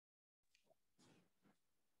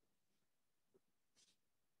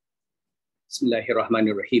بسم الله الرحمن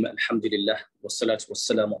الرحيم الحمد لله والصلاة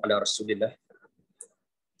والسلام على رسول الله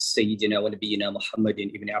سيدنا ونبينا محمد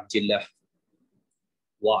ابن عبد الله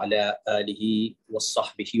وعلى آله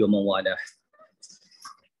وصحبه ومن والاه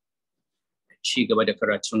شيء قبل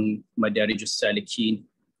كراتون مدارج السالكين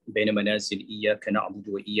بين منازل إياك نعبد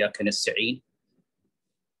وإياك نستعين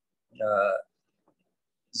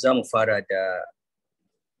زام فارد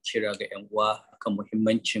kira ga 'yan uwa akan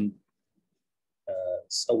muhimmancin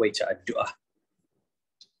tsawaita addu'a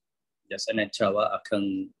da tsanantawa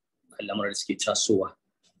akan al'amuran da suke tasowa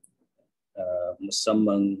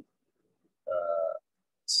musamman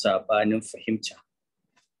sabanin fahimta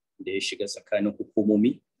da ya shiga tsakanin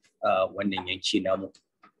hukumomi a wannan yanki namu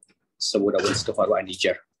saboda wani suka faru a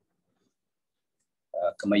Nijar.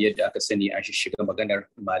 Kamar yadda aka sani an shiga maganar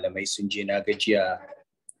malamai sun je na gajiya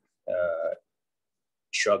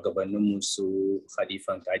shugabanninmu su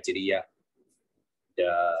Khalifan Kajiriya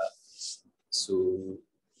da su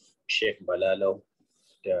Sheikh Balalau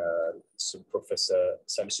da su Professor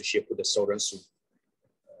Salisu Shehu da sauransu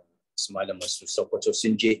su malaman su Sokoto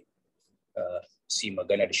sun je su yi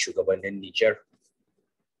magana da shugabannin Nijar.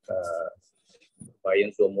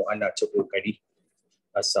 Bayan zo mu ana ta kokari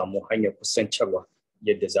a samu hanyar kusantarwa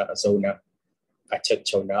yadda za a zauna a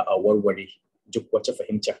tattauna a warware duk wata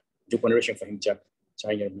fahimta duk wani rashin fahimta ta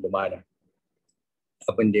hanyar lumana.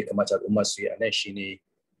 Abin da ya kamata al'umma su yi a nan shine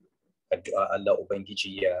addu'a Allah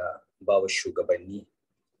Ubangiji ya ba wa shugabanni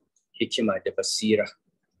hikima da basira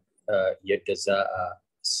yadda za a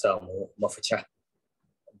samu mafita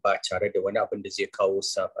ba tare da wani abin da zai kawo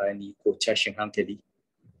sabani ko tashin hankali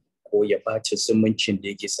ko ya ɓaci zumuncin da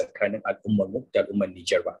yake tsakanin al'ummarmu da al'ummar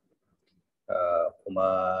Nijar ba. Kuma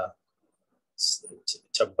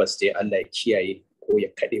tabbas dai Allah ya kiyaye ko ya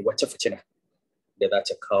kaɗe wata fitina da za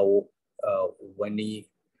ta kawo wani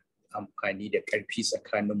amfani da ƙarfi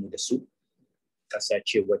tsakaninmu da su, ƙasa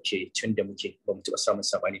ce wacce tun da muke ba mu taɓa samun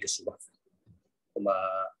saɓani da su ba, kuma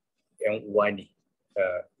 'yan uwa ne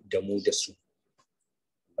da mu da su.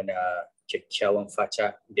 Muna kyakkyawan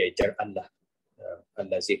fata da yardar Allah,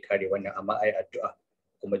 Allah zai kare wannan, amma ai addu'a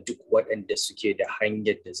kuma duk waɗanda suke da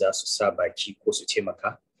hanyar da za su sa baki ko su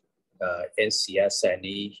taimaka, 'yan siyasa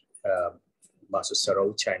ne, masu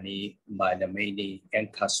sarauta ne, malamai ne, 'yan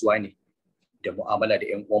kasuwa ne, da mu'amala da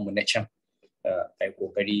 'yan uwanmu na can, a yi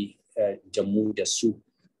ƙoƙari da mu da su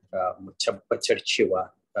mu tabbatar cewa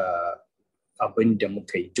abin da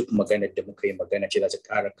muka yi, duk maganar da muka yi magana ce za ta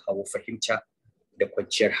ƙara kawo fahimta da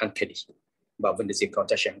kwanciyar hankali, ba abin da zai kawo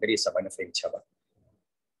tashin hankali ya saba na fahimta ba.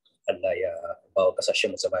 Allah ya ba wa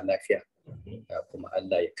ƙasashen mu zama lafiya, kuma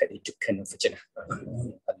Allah ya kaɗe dukkanin fitina.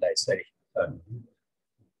 Allah ya tsare.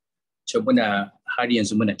 Ce muna har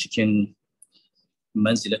yanzu muna cikin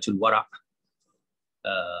manzilatul wara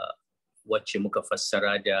wacce muka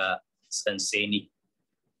fassara da tsantseni.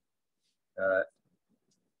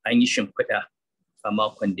 An yi shimfiɗa a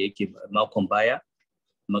makon baya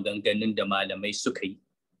maganganun da malamai suka yi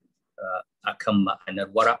akan ma'anar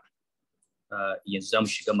wara. Yanzu za mu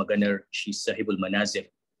shiga maganar shi sahibul manazil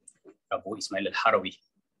Abu Isma'il al-Harawi,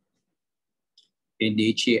 inda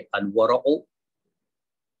ya ce alwara'u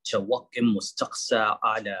توق مستقصى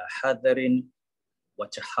على حذر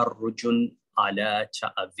وتحرج على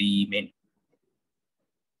تعظيم.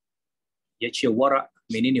 yace wara,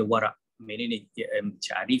 menene wara, menene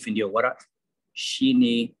ta'rifin da wara?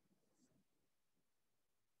 Shine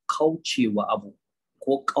kaucewa abu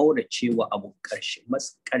ko kauracewa abu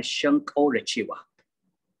ƙarshen kauracewa,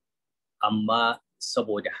 amma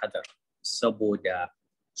saboda hadar, saboda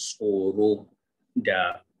tsoro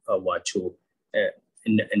da wato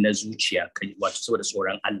na zuciya, wato saboda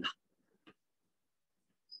tsoron Allah,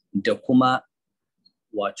 da kuma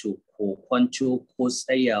wato kokwanto ko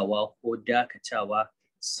tsayawa ko dakatawa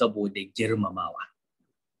saboda girmamawa.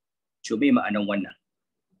 To me ma'anan wannan?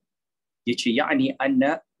 Yace yani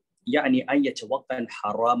an yatawaqqa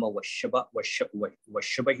al-harama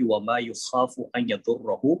wash-shabahi wa ma yukhafu an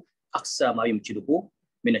yadurruhu aqsa ma yumkinuhu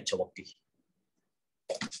min at-tawaqqi.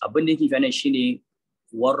 Abin da yake ganin shine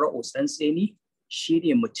warra'u tsantseni, shi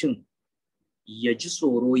ne mutum ya ji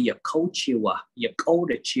tsoro, ya kaucewa, ya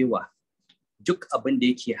ƙauracewa duk abin da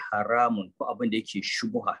yake haramun ko abin da yake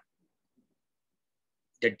shubuha,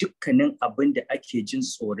 da dukkanin abin da ake jin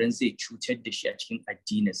tsoron zai cutar da shi a cikin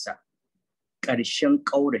addininsa. Ƙarshen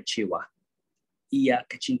ƙauracewa,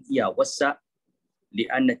 iyakacin iyawarsa,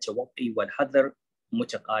 li'anna tawaqqi wal hadar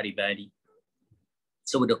mutaqaribani,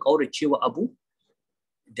 saboda ƙauracewa abu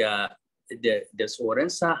da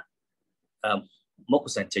tsoronsa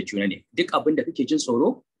makusantar juna ne. Duk abin da kake jin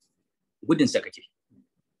tsoro gudunsa kake,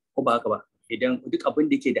 ko ba haka ba? Idan duk abin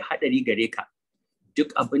da yake da haɗari gare ka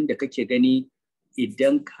duk abin da kake gani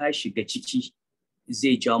idan ka shiga ciki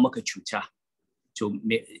zai jawo maka cuta to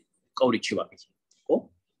me kauracewa kake ko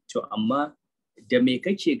to amma da me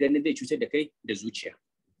kake ganin zai cutar da kai da zuciya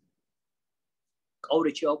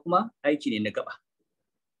kauracewa kuma aiki ne na gaba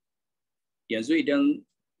yanzu idan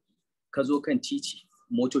ka zo kan titi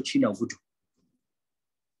motoci na gudu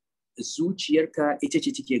zuciyarka ita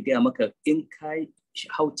ce take gaya maka in ka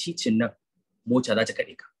hau titin nan mota za ta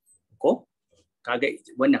kaɗe ka ko kaga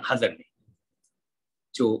wannan hazard ne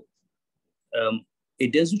to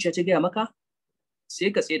idan zuciya ta gaya maka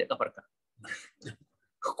sai ka tsaye da kafarka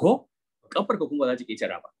ko kafarka kuma za ta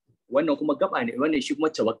ƙetara ba wannan kuma gaba ne wannan shi kuma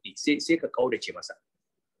tawakki sai ka kaurace masa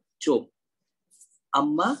to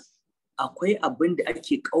amma akwai abin da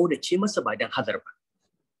ake kaurace masa ba dan hazard ba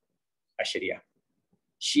a shari'a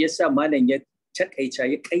shi yasa malam ya takaita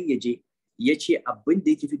ya kayyaje yace abin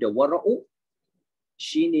da yake fi da wara'u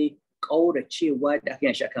shine kauracewa da aka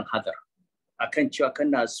yi shi akan hazard akan cewa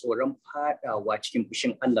kana tsoron fadawa cikin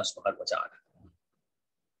fushin Allah subhanahu wataala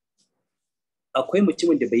akwai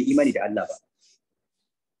mutumin da bai imani da Allah ba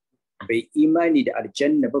bai imani da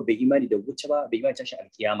aljanna ba bai imani da wuta ba bai imani tashin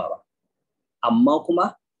alkiyama ba amma kuma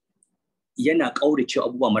yana kauracewa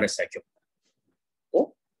abubuwa marasa kyau ko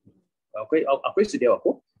akwai su da yawa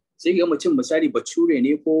ko sai ga mutum misali bature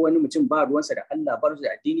ne ko wani mutum ba ruwansa da Allah ba ruwansa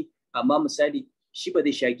da addini amma misali shi ba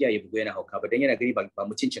zai sha giya ya bugu yana hauka ba dan yana gani ba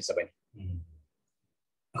mutuncinsa bane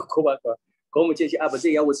ko ba ko mu ce shi ba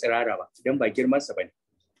zai yawo tsirara ba dan ba girmansa bane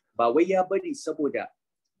ba wai ya bari saboda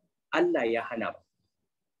Allah ya hana ba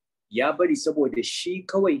ya bari saboda shi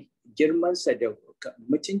kawai girmansa da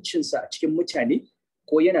mutuncinsa a cikin mutane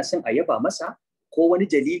ko yana son a yaba masa ko wani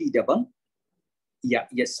dalili daban ya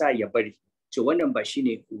sa ya bari to wannan ba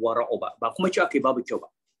shine wara'u ba kuma cewa kai babu kyau ba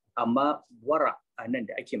amma wara a nan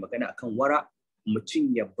da ake magana akan wara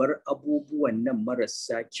mutum ya bar abubuwan nan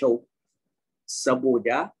marasa kyau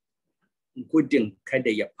saboda gudun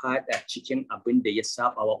kada ya fada cikin abin da ya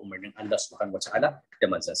saba wa umarnin Allah subhanahu wataala da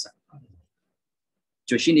manzansa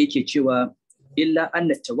to shine yake cewa illa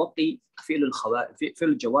anna tawaqqi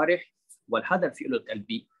fi'l jawarih wal hadar fi'l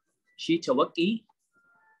qalbi shi tawaqqi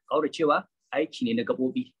cewa aiki ne na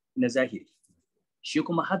gabobi na zahiri shi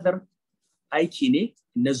kuma hadar aiki ne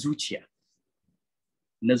na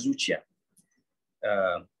zuciya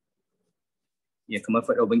ya kamar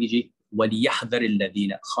faɗa ubangiji wal yahdhar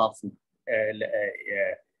alladhina khafu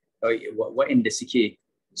wa'inda suke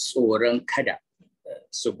tsoron kada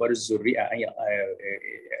su bar zuri'a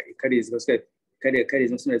kada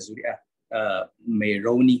zama suna zuri'a mai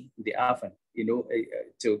rauni da afan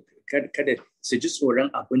kada su ji tsoron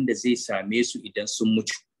abin da zai same su idan sun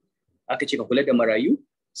mutu aka ce ka kula da marayu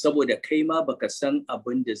saboda kai ma baka san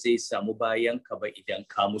abin da zai samu bayan ka ba idan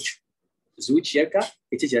ka mutu zuciyarka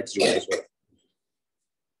ita ce ta ji wani tsoro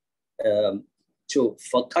to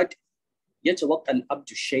faqad yatawaqqa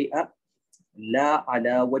al-abdu shay'a la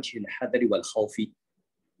ala wajhi al-hadari wal khawfi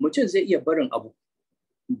mutum zai iya barin abu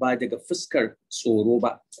ba daga fuskar tsoro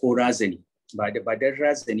ba ko razani ba dan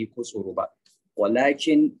razani ko tsoro ba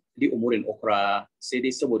walakin li umurin ukhra sai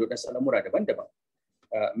dai saboda wasu al'amura daban-daban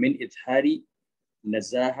min izhari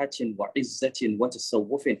nazahatin wa izzatin wa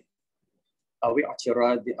tasawwufin aw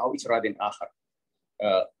i'tiradin akhar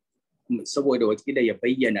saboda wakila ya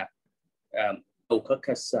bayyana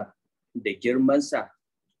ɗaukakarsa da girmansa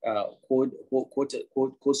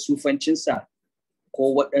ko sufancinsa ko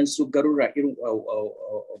waɗansu garura irin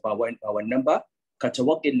ba wannan ba ka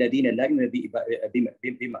tawaqqil ladina la yu'minu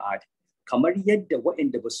bi ma'ad kamar yadda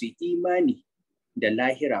waɗanda ba su yi imani da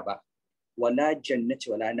lahira ba wala jannati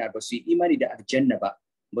wala nar ba su yi imani da aljanna ba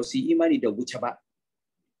ba su yi imani da wuta ba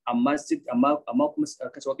amma kuma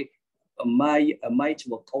ka tawaqqil amma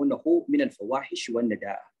yatawaqqawnahu min al-fawahish wan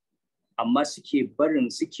nada'a amma suke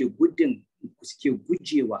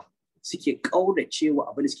gujewa suke kauracewa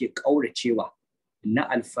abin da suke kauracewa na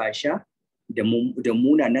alfasha da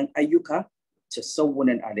munanan ayyuka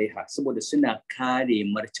tasawunan alaiha saboda suna kare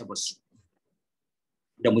martabarsu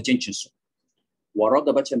da mutuncinsu wa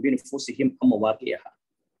ragabatan bi nufusihim amma waqi'aha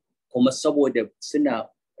kuma saboda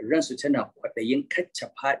ransu tana kwadayin kacce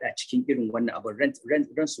fada cikin irin wannan abin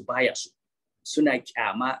ransu baya su suna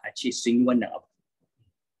kyama a ce sun yi wannan abu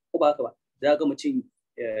ko ba haka ba za ga mutum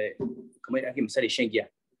kamar ake misali shan giya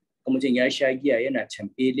kuma mutum ya sha giya yana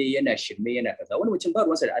tambele yana shirme yana kaza wani mutum ba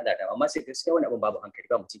ruwansa da Allah da amma sai gaskiya wani abin babu hankali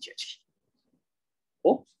ba mutunci a ciki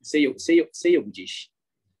ko sai ya guje shi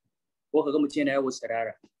ko kaga mutum yana yawo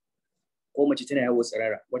tsirara ko mace tana yawo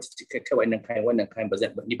tsirara wacce kai wannan kayan ba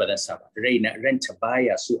zan sa ba ranta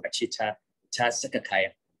baya so a ce ta saka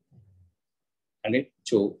kayan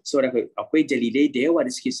to saboda akwai dalilai da yawa da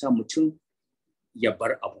suke sa mutum ya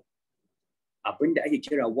bar abu. Abinda ake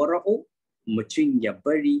kira wara'u mutum ya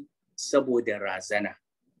bari saboda razana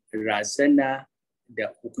da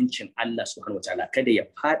hukuncin Allah subhanahu wataala, kada ya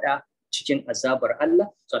fada cikin azabar Allah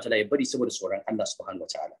subhanahu wataala, ya bari saboda tsoron Allah subhanahu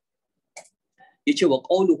wataala. Yace wa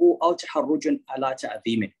qawluhu aw taharrujun ala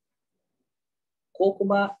ta'zimin, ko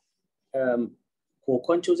kuma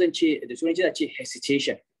kokonto zan ce da sunan ce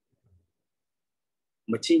hesitation,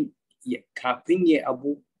 mutum kafin ya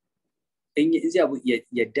abu in ya abu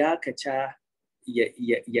ya dakata ya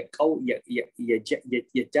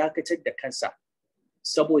dakatar da kansa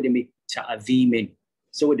saboda mai ta'azimin,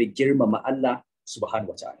 saboda girmama Allah subhanahu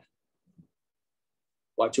wataala.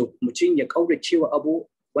 Wato mutum ya kaurace wa abu,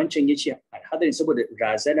 wancan yace alhadarin saboda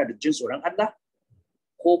razana da jin tsoron Allah,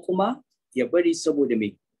 ko kuma ya bari saboda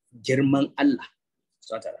mai girman Allah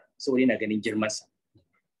saboda yana ganin girmansa,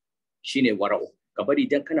 shine wara'u. Ka bari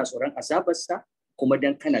dan kana tsoron azabarsa kuma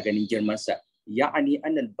dan kana ganin girmansa. ya'ani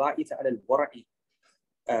anal ba'itha alal wara'i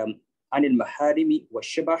anil maharimi wa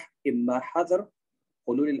shibah imma hadar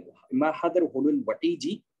hulul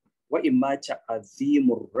wa'idi wa imma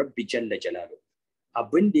ta'azimur rabbi jalla jalalu.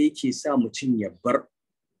 Abin da yake sa mutum ya bar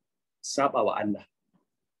saba wa Allah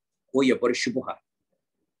ko ya bar shubha,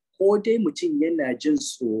 ko dai mutum yana jin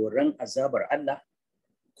tsoron azabar Allah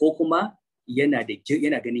ko kuma yana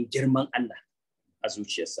ganin girman Allah a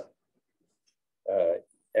zuciyarsa.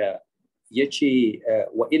 Yace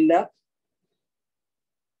wa illa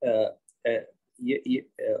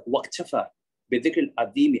waqtafa bi dhikr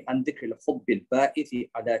al-azimi an dhikr al-hubb al-ba'ith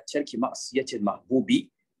ala tarki ma'siyati al-mahbubi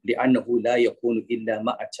li'annahu la yakunu illa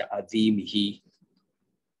ma'a ta'zimihi.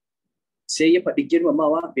 Sai ya faɗi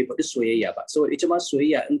girmamawa, bai faɗi soyayya ba, saboda ita ma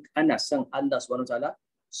soyayya in ana son Allah subhanahu wataala,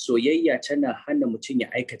 soyayya tana hana mutum ya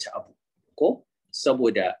aikata abu ko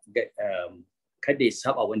saboda kada ya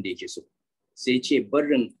saba wanda yake so. Sai ce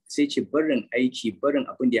barin aiki, barin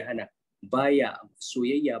abin da ya hana,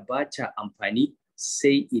 soyayya ba ta amfani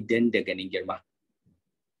sai idan da ganin girma.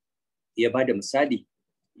 Ya ba da misali,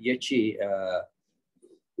 ya ce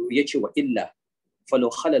wa illa falau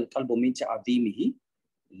khalal qalbu min ta'zimihi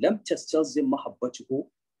lam tastalzim mahabbatuhu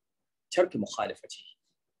tarki mukhalafati.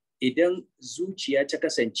 Idan zuciya ta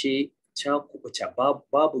kasance ta kubuta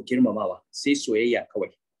babu girmamawa sai soyayya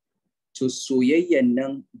kawai, to soyayyan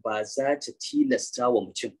nan ba za ta tilasta wa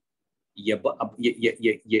mutum ya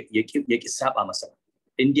ki saba masa,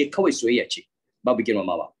 in dai kawai soyayya ce babu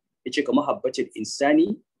girmamawa. Yace kamar habbatul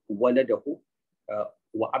insani waladahu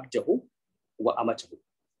wa abdahu wa amatahu,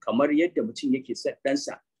 kamar yadda mutum yake son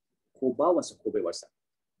ɗansa ko bawansa ko baiwarsa.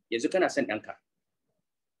 Yanzu kana son ɗanka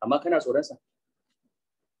amma kana tsoronsa,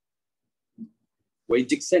 wai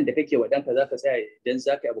duk san da kake wa ɗanka zaka tsaya idan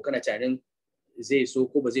zaka yi abu kana tunanin zai so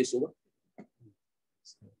ko ba zai so ba,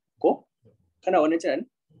 ko kana wannan tunanin?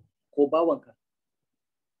 Ko bawanka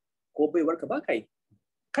ko baiwarka ba ka yi,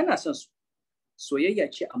 kana son su, soyayya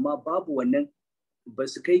ce amma babu wannan, ba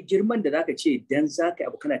su kai girman da zaka ce dan zaka yi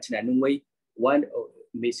abu kana tunanin wai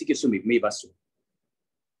me suke so me ba su.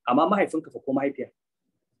 Amma mahaifinka fa ko mahaifiya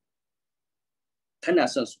kana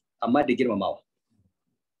son su amma da girmamawa,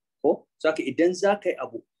 ko saka idan zaka yi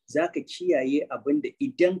abu zaka kiyaye abin da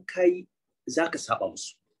idan kai zaka saba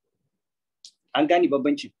musu. An gane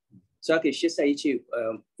bambanci. Saka shi yasa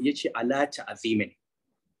yace ala ta'zimin,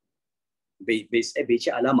 bai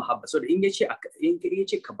ce ala muhabba. So in yace ka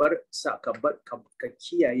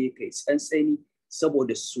kiyaye kai tsantsani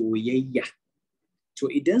saboda soyayya, to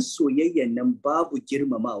idan soyayyan nan babu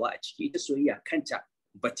girmamawa a ciki, ita soyayya kanta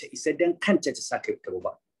bata isa dan kanta ta sa kai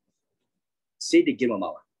ba, sai da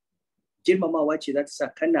girmamawa. Girmamawa ce za ta sa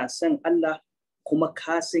kana son Allah kuma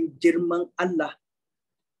ka san girman Allah,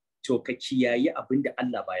 to ka kiyaye abin da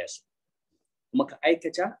Allah baya so kuma ka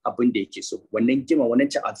aikata abin da yake so. Wannan girma, wannan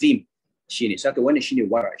ta'azim shine saka, wannan shine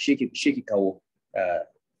wara, shi ke kawo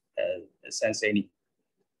tsantsani.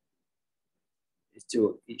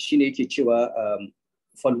 To shine yake cewa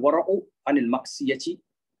fal wara'u anil maksiyati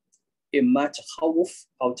imma takhawuf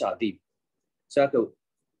aw ta'zim. Saka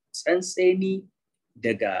tsantsani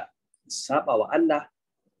daga saba wa Allah,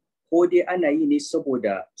 ko dai ana yi ne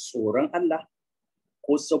saboda tsoron Allah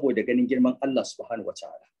ko saboda ganin girman Allah subhanahu wa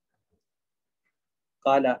ta'ala.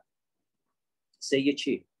 Qala, sai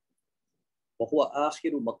yace wa huwa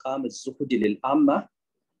akhiru maqam az-zuhdi lil amma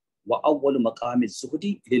wa awwalu maqam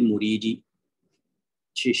az-zuhdi lil muridi.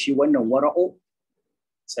 Ce shi wannan wara'u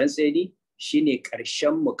tsantsani shine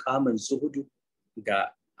ƙarshen muƙamin zuhudu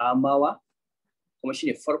ga amawa kuma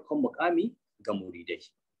shine farkon muƙami ga muridai.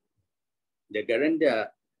 Daga ran da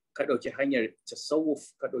ka ɗauki hanyar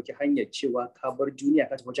tasawuf, ka ɗauki hanyar cewa ka bar duniya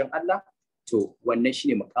ka tafi wajen Allah, to wannan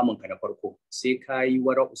shine makamin ka na farko. Sai ka yi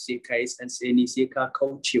wara'u, sai ka yi tsantseni, sai ka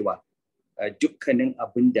kaucewa dukkanin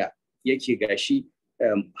abin da yake gashi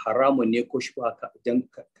haramun ne ko shi don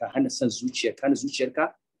ka hana son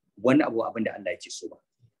zuciyarka wani abin da Allah yake so ba.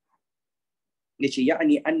 Yace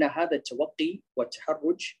ya'ni anna hadha tawaqqi wa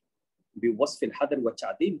taharruj bi wasf al-hadar wa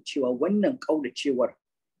ta'zim, cewa wannan kauracewar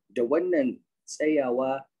da wannan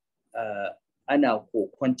tsayawa ana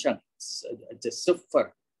kokwancan da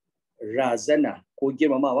siffar razana ko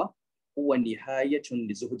girmamawa huwa nihayatun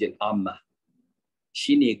li zuhudil amma,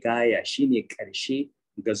 shine gaya, shine karshe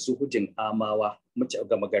ga zuhudin amawa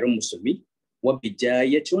ga magarin musulmi, wa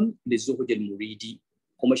bidayatun li zuhudil muridi,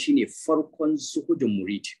 kuma shine farkon zuhudin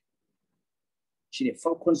murid, shine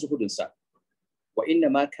farkon zuhudin sa. Wa inna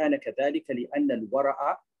ma kana kadhalika li anna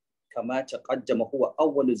al-wara'a kama taqaddama huwa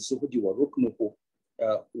awwal az-zuhdi wa ruknuhu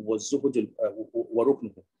wa zuhud wa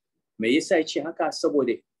ruknuhu. Me yasa yace haka?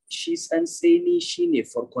 Saboda shi tsantseni shine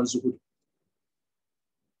farkon zuhud,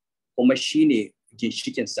 kuma shine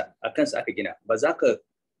ginshikin sa, akan sa aka gina. Ba za ka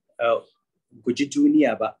guji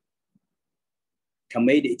duniya ba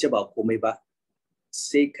kamar da ita ba komai ba,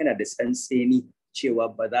 sai kana da tsantseni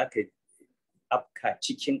cewa ba za ka afka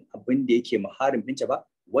cikin abin da yake maharim ɗinta ba,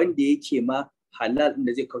 wanda yake ma halal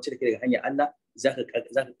da zai kauce da kai daga hanyar Allah,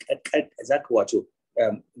 zaka wato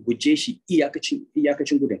guje shi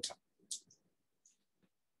iyakacin gudunka.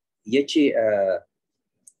 Yace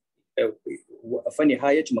fa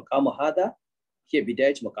nihayatu maqamu hada hiya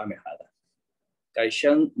bidayatu maqami hada,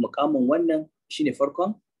 karshen muqamin wannan shine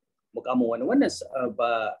farkon muqamin wannan. Wannan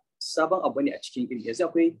ba sabon abu ne a cikin ilimi. Yanzu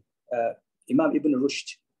akwai Imam Ibn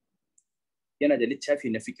Rushd, yana da littafi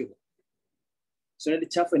na fiqh. Sunan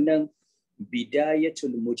littafin nan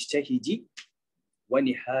bidayatul mujtahidi wa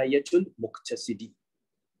nihayatul muqtasidi.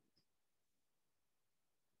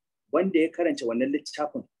 Wanda ya karanta wannan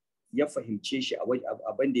littafin ya fahimce shi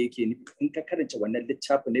abin da yake nufi. In ka karanta wannan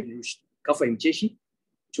littafin na ka fahimce shi,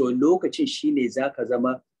 to lokacin shine zaka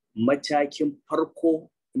zama matakin farko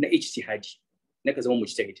na ijtihadi, na ka zama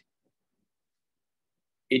mujtahid.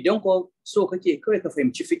 Idan ko so kake kawai ka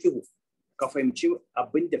fahimci fiqh, ka fahimci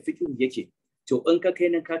abin da fiqh yake, to in ka kai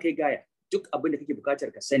nan ka kai gaya. Duk abin da kake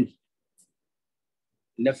bukatar ka sani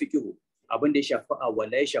na fiqh, abin da ya shafi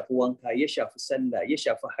awala, ya shafi wanka, ya shafi sallah, ya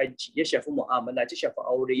shafi hajji, ya shafi mu'amala, ya shafi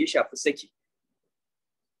aure, ya shafi saki,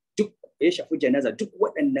 duk ya shafi janaza, duk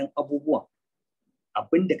waɗannan abubuwan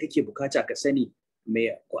abin da kake bukata ka sani, mai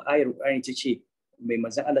ayar Qur'ani ta ce, mai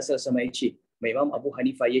manzon Allah sallallahu alaihi wasallam ya ce, mai Imam Abu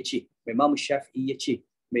Hanifa ya ce, mai Imam Shafi'i ya ce,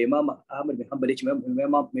 mai Imam Ahmad bin Hanbal ya ce, mai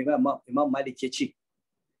Imam Malik ya ce,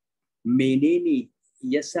 menene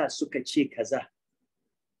yasa suka ce kaza,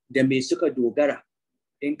 da me suka dogara.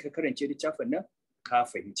 In ka karance littafin nan ka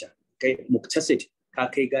fahimta, kai muktasid, ka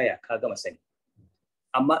kai gaya, ka gama sani.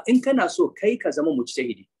 Amma in kana so kai ka zama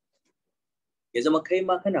mujtahidi, ya zama kai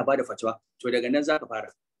ma kana bada fatwa, to daga nan za ka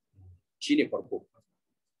fara, shine farko.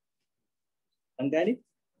 An gane?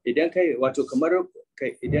 Idan kai wato kamar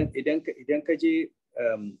idan ka je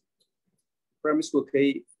primary school,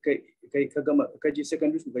 kai ka gama, ka je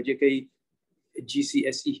secondary school, ka je kai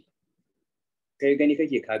GCSE, kai gani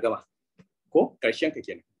kake ka gama ko karshen ka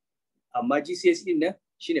kenan. Amma GCSE nan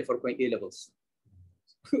shine farkon A levels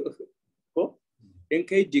ko in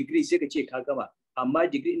kai degree sai ka ce ka gama, amma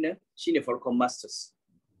degree nan shine farkon masters.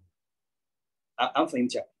 An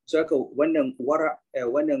fahimta? So haka wannan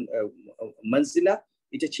manzila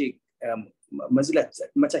ita ce manzila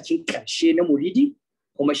matakin karshe na muridi,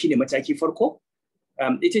 kuma shine mataki farko.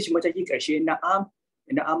 Ita ce mataki karshe na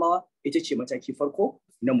amawa, ita ce mataki farko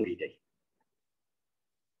na muridai.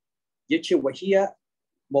 Yace wahiya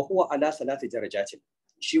wa huwa ala salati darajatin.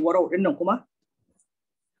 Shi warau din nan kuma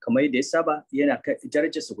kamar yadda ya saba yana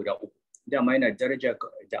darajarsa guda uku. Dama yana daraja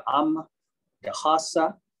da amma, da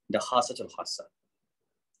khassa, da khassatul khassa.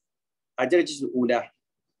 A darajatul ula,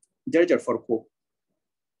 darajar farko,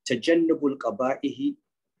 tajannubul qaba'ihi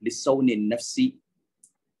lisawnin nafsi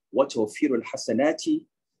wa tawfirul hasanati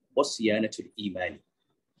wa siyanatul imani.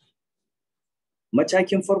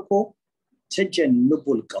 Matakin farko,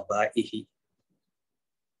 tajannubul qaba'ihi,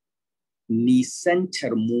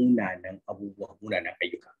 nisantar munanan abubuwa, munanan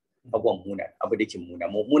ayyuka, abubuwan munanan abu da ke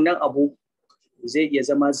mummunan abu zai iya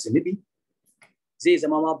zama zunubi, zai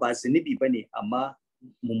zama ma ba zunubi bane amma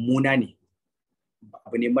mummuna ne,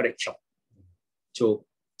 abu ne mara kyau. To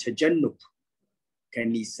tajannub, ka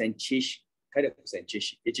nisance shi, kada ka kusance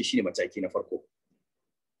shi, yace shine mataki na farko.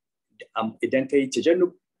 Idan kai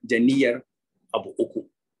tajannub da niyyar abu uku,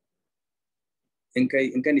 in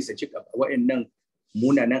ka nisanci waɗannan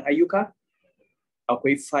munanan ayyuka,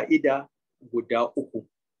 akwai fa'ida guda uku.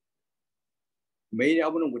 Mai ne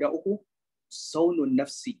abunan guda uku? saunun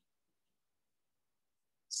nafsi,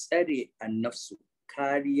 tsare annafsu,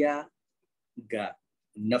 kariya ga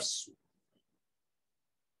nafsu,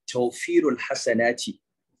 tawfirul hasanati,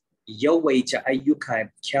 yawaita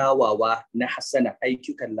ayyuka kyawawa na hasana,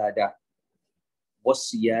 ayyukan lada,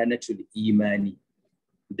 wasu yanatul imani,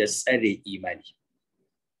 da tsare imani.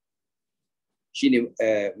 Shine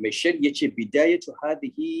mai shari yace bidayatu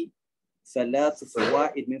hadhihi thalathu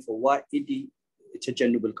fawaid min fawaidi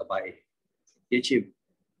tajannubul qaba'ih. Yace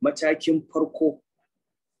matakin farko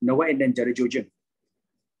na wayannan darajojin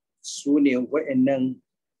sune wayannan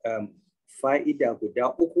fa'ida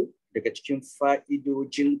guda uku daga cikin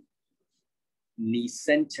fa'idojin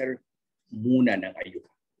nisantar munanan ayyuka.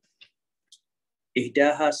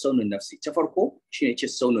 Ihdaha saunun nafsi, ta farko shine ce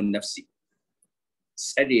saunun nafsi,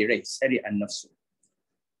 tsare rai, tsare annafsu,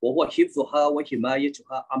 wa huwa hifdhuha wa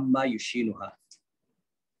himayatuha amma yushinuha,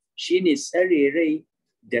 shine tsare rai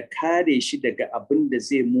da kare shi daga abin da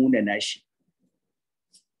zai munana shi,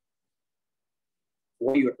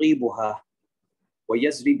 wa yu'ibuha wa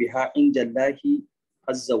yazri biha inda Allahi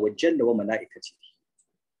azza wa jalla wa mala'ikatihi,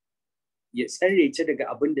 ya tsare ta daga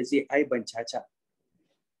abin da zai aibanta ta,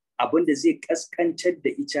 abin da zai kaskantar da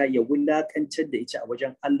ita, ya wulakantar da ita a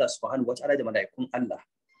wajen Allah subhanahu wa ta'ala da mala'ikun Allah,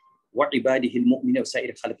 wa ibadihi almu'minina wa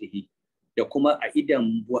sa'ir khalqihi, da kuma a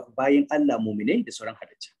idan bayin Allah mu'minai da sauran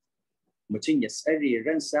halitta. Mutum ya tsare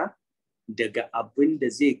ransa daga abin da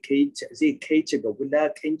zai kai ta ga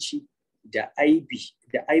wulakanci da aibi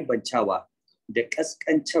da aibantawa da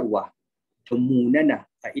kaskantarwa da munana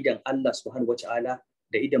a idan Allah subhanahu wa ta'ala,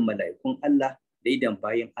 da idan mala'ikun Allah, da idan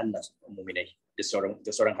bayin Allah mu'minai da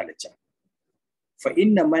sauran halitta. Fa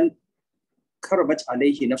inna man karamat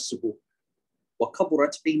alaihi nafsuhu wa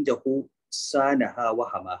kaburat indahu sanaha wa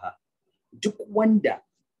hamaha, duk wanda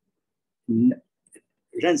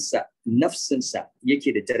ransa, nafsinsa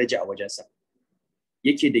yake da daraja a wajensa,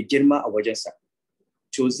 yake da girma a wajensa,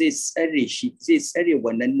 to zai tsare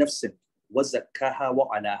wannan nafsin, wa zakkaha wa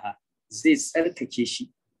alaha, zai tsarkake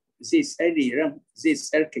shi, zai tsare ran, zai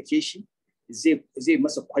tsarkake shi, zai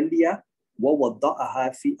masa kwalliya, wa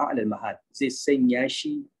wadda'aha fi a'la al-mahal, zai sanya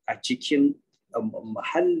shi a cikin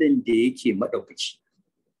mahallin da yake madaukaki.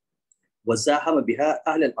 Wa zahama biha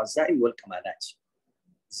ahla al-azai wal kamalat,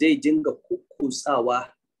 zai dinga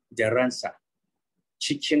kukkutsawa da ransa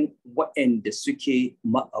cikin waɗanda suke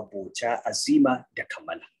ma'abota azima da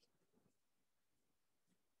kamala.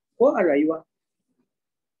 Ko a rayuwa,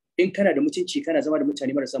 in kana da mutunci, kana zama da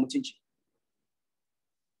mutane marasa mutunci,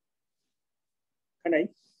 kana yi?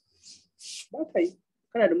 Ba ka yi.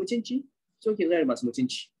 Kana da mutunci, so ke zama da masu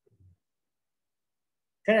mutunci.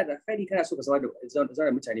 Kana da alkhairi, kana so ka zama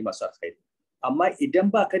da mutane masu alkhairi. Amma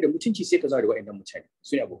idan ba ka da mutunci, sai ka zama da waɗannan mutane,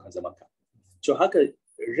 su ne abokan zamanka. To haka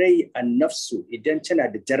rai annafsu, idan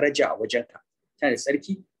tana da daraja a wajenka, tana da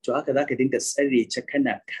tsarki, to haka za ka dinga tsare ta,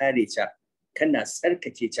 kana kare ta, kana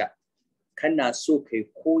tsarkake ta, kana so kai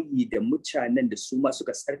koyi da mutanen da su ma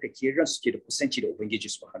suka tsarkake ran, suke da kusanci da Ubangiji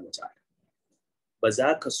subhanahu wa ta'ala. Ba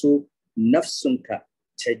za ka so nafsunka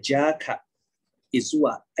ta ja ka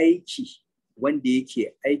zuwa aiki wanda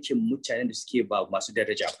yake aikin mutanen da suke ba masu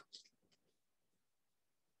daraja ba.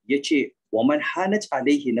 Yace wa man hanat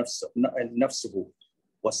alaihi nafsuhu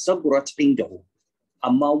wa sabrat indahu,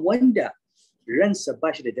 amma wanda ransa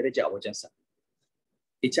ba shi da daraja a wajensa,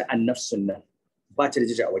 ita annafsun nan ba ta da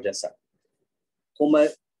daraja a wajensa, kuma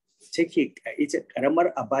take ita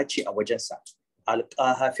karamar abaci a wajensa,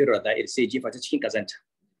 alqaha fi rada'ir, sai jefa ta cikin kazanta,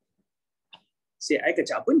 sai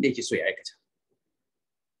aikata abin da yake so ya aikata.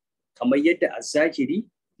 Kamar yadda azzakiri,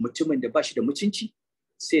 mutumin da ba shi da mutunci,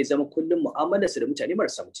 sai ya zama kullum mu'amalarsa da mutane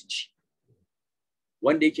marasa mutunci.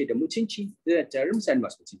 Wanda yake da mutunci zai tare mutane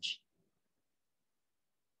masu mutunci.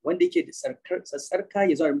 Wanda yake da tsarka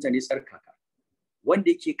ya zama da mutane tsarkaka. Wanda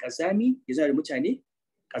yake kazami ya zama da mutane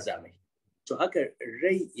kazamai. To haka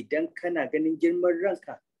rai, idan kana ganin girman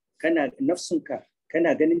ranka, kana nafsunka,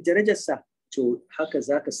 kana ganin darajarsa, to haka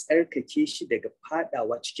za ka tsarkake shi daga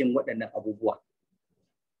fadawa cikin waɗannan abubuwa.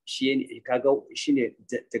 Shi ne kaga, shi ne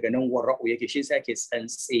daga nan wara'u yake, shi sai ake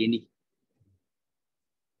tsantseni.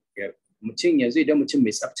 Mutum yanzu, idan mutum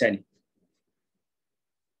mai tsafta ne,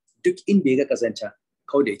 duk inda ya ga kazanta,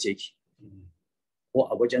 kau da yake, ko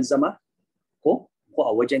a wajen zama, ko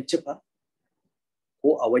a wajen tufa,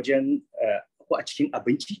 ko a wajen ko a cikin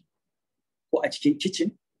abinci, ko a cikin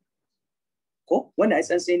kitchen, ko wannan ai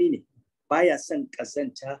tsantseni ne. Baya son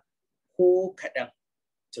kazanta ko kaɗan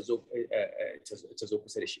ta zo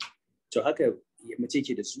kusa da shi. To haka mace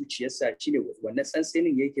ke da zuciyarsa, shine wannan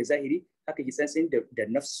tsantsenin yake zahiri, haka ki tsantsenin da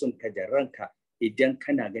nafsunka da ranka, idan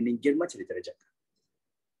kana ganin girmata da darajarka.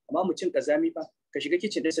 Amma mutum kazami ba, ka shiga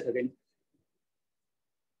kitchen ɗinsa ka gani,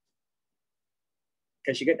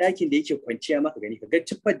 ka shiga ɗakin da yake kwanciya maka gani, ka ga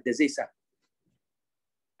tufar da zai sa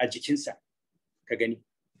a jikinsa ka gani,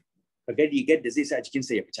 ka ga rigar da zai sa a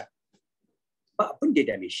jikinsa ya fita, ba abin da ya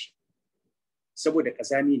dame shi saboda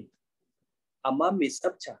ƙazami ne. Amma mai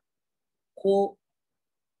tsafta ko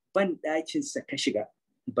ban ɗakinsa ka shiga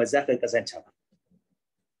ba za ka ƙazanta ba.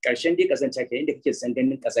 Ƙarshen dai ƙazanta ka inda kake san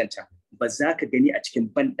ganin ƙazanta ba za ka gani a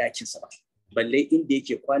cikin ban ɗakinsa ba, balle inda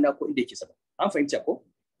yake kwana ko inda yake zama. An fahimta ko?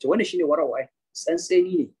 To wannan shine warawa,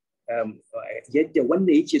 tsantseni ne. Yadda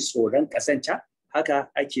wannan yake tsoron ƙazanta,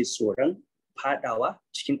 haka ake tsoron fadawa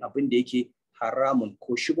cikin abin da yake haramun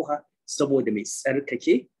ko shubha saboda mai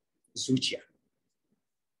tsarkake zuciya.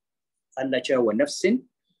 Allah cewa wa nafsin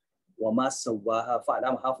wa ma sawaha fa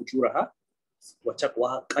alamaha fujuraha wa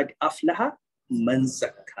taqwaha qad aflaha man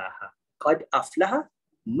zakkaha. Qad aflaha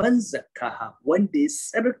man zakkaha, wanda ya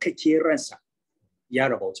tsarkake ransa ya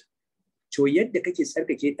rabauta. To yadda kake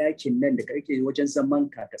tsarkake ɗakin nan da kake wajen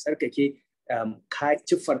zamanka, ka tsarkake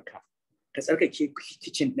tufarka, ka tsarkake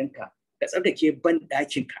kicin ɗinka, ka tsarkake ban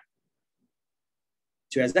ɗakinka,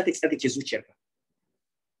 to ya za ka tsarkake zuciyarka?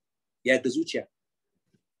 Ya ga zuciya?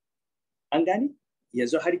 An gane?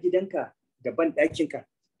 Yanzu har gidanka da ban ɗakinka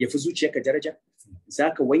ya fi zuciyarka daraja?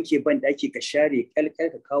 Za ka wanke ban ɗaki, ka share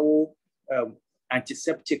ƙalƙal, ka kawo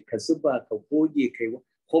antiseptic, ka zuba, ka goge, kai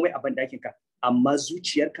komai a ban ɗakinka, amma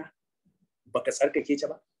zuciyarka baka tsarkake ta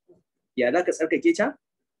ba. Ya za ka tsarkake ta?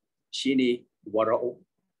 Shine wara'u,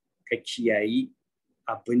 ka kiyayi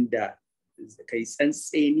abinda, ka yi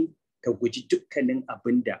tsantseni, ka guji dukkanin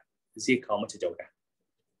abinda zai kawo mata dauda.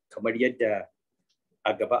 Kamar yadda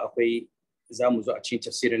a gaba akwai, za mu zo a cikin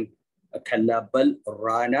tafsirin kalla bal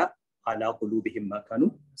rana ala qulubihim ma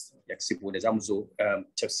kanu yaksibu, da za mu zo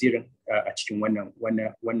tafsirin a cikin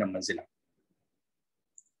wannan manzila.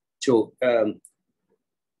 To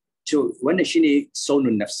wannan shine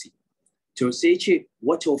saunun nafsi. To sai ce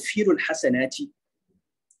wa tawfirul hasanati,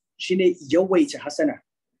 shine yawaita hasana,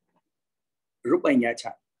 rubanya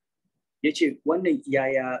ta. Yace wannan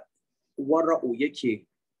yaya wara'u yake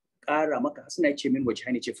ƙara maka hasana, yace min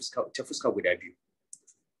wajhani, ce ta fuska guda biyu.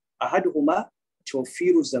 Ahaduhuma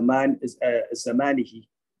tawfiru zamanihi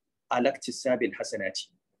ala iktisabil hasanati.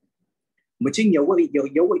 Mutum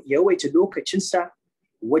yawaita lokacinsa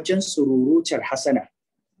wajen sururutar hasana.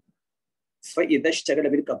 فإذا اشتغل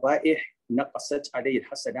بالقبائح نقصت عليه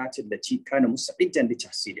الحسنات التي كان مستعدا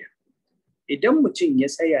لتحصيلها. Idan mutum ya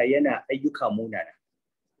tsaya yana ayyuka munana,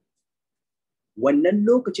 wannan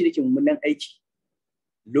lokaci da ke mummunan aiki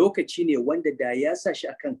lokaci ne wanda da ya sa shi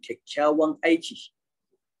akan kyakkyawan aiki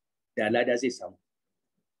da lada zai samu.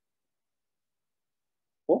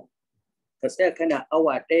 Ko ka tsaya kana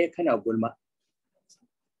awa ɗaya kana gulma,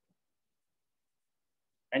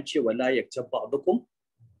 an ce wala yaktab ba'dukum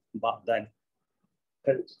ba'dan.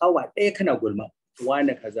 Awa ɗaya kana gulma,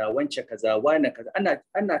 wane kaza, wance kaza, wane kaza,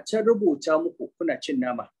 ana ta rubuta muku, kuna cin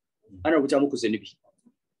nama, ana rubuta muku zunubi.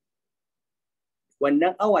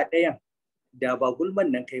 Wannan awa ɗayan da ba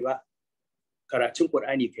gulman nan kai ba, karatun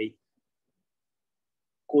Qur'ani kai,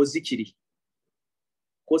 ko zikiri,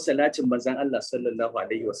 ko salatin manzon Allah sallallahu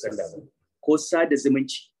alaihi wasallam, ko sada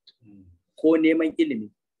zumunci, ko neman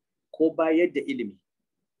ilimi, ko bayar da ilimi,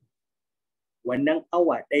 wannan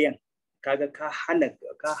awa ɗayan kaga ka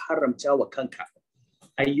haramta wa kanka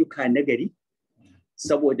ayyuka nagari,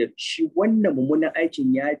 saboda shi wannan mummunan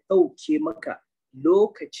aikin ya ɗauke maka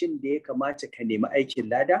lokacin da ya kamata ka nemi aikin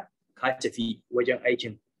lada, ka tafi wajen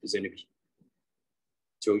aikin zunubi.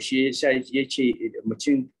 To shi yasa ya ce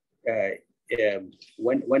mutum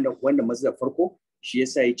wannan mazhab farko, shi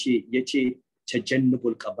yasa ya ce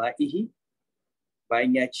tajannubul qaba'ihi,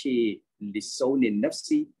 bayan ya ce lisaunin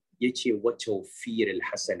nafsi, ya ce wa tawfiril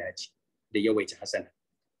hasanati, da yawaita hasana.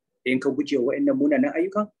 In ka guje wa wa'annan munanan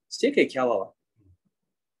ayyukan, sai kai kyawawa.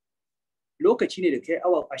 Lokaci ne da kai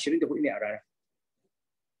awa 24 ne a rana.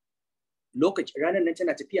 Ranar nan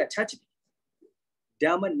tana tafiya ta tafi.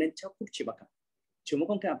 Daman nan ta kubce maka.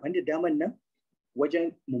 Taimakon ka amfani da daman nan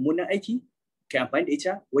wajen mummunan aiki, ka amfani da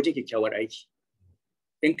ita wajen kyakkyawar aiki.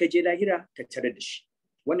 In ka je lahira, ka tarar da shi.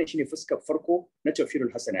 Wannan shine fuskar farko na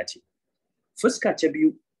tawfirul hasanati. Fuska ta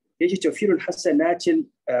biyu, yake tawfirul hasanatil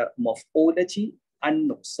maf'ulati an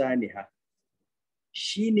nuqsaniha,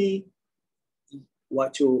 shine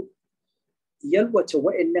wato yalwata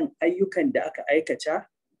wa'annan ayyukan da aka aikata,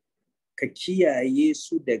 ka kiyaye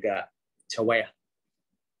su daga tawaya.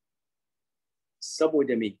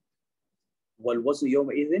 Saboda me? Wal waznu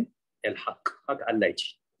yawma idhin al haqq, haka Allah ya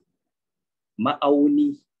ce.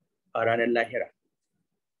 Ma'auni a ranar lahira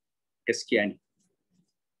gaskiya ne,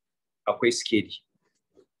 akwai skeli.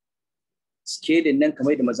 Skelin nan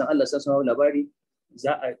kamar da manzon Allah sallallahu alaihi labari,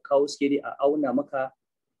 za a kawo skeli a auna maka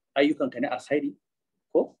ayyukanka na alkhairi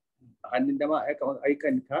ko a hannun dama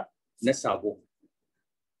ayyukanka na sabo,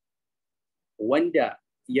 wanda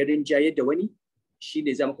ya rinjaye da wani shi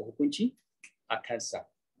ne za maka hukunci a kansa.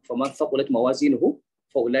 faman thaqulat mawazinuhu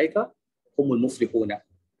fa ulaika humul muflihuna.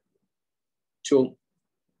 To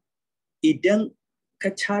idan ka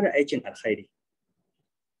tara aikin alkhairi,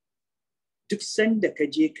 duk sanda ka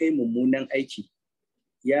je kai mummunan aiki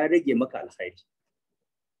ya rage maka alkhairi.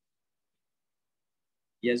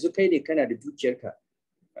 Yanzu kai ne kana da dukiyarka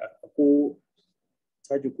ko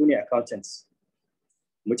ku ne accountants,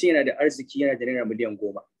 mutum yana da arziki, yana da naira miliyan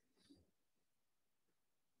 10,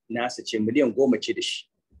 nasa ce miliyan 10 ce da shi,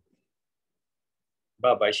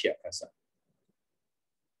 ba bashi a kansa.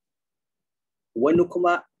 Wani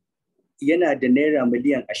kuma yana da naira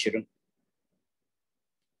miliyan 20,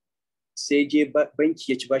 sai je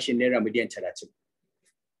banki ya ci bashin naira miliyan 30.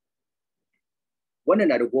 Wannan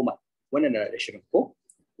na da 10, wannan na da 20 ko?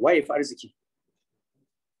 Waye fa arziki?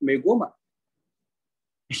 Mai 10.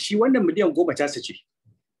 Shi wannan miliyan 10 ta sace.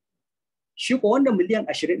 Shi ko wannan miliyan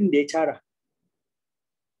 20 din da ya tara,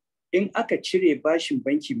 in aka cire bashin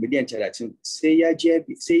banki miliyan 30,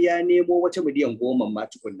 sai ya nemo wata miliyan 10 ma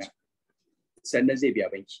tukunna, sannan zai biya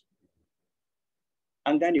banki.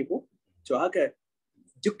 An gane ko? To haka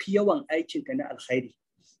duk yawan aikinka na alkhairi,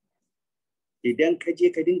 idan ka je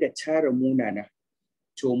ka dinga tara munana,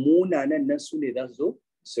 to munanan nan su ne za su zo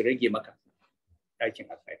su rage maka aikin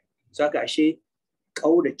alkhairi. Saka ashe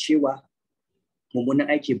ƙauracewa mummunan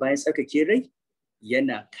aiki bayan tsarkake rai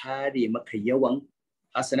yana kare maka yawan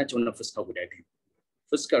hasanata wannan fuska guda biyu.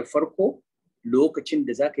 Fuskar farko, lokacin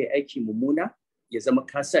da za ka yi aiki mummuna ya zama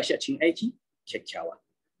ka sa shi a cikin aiki kyakkyawa.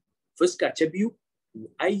 Fuska ta biyu,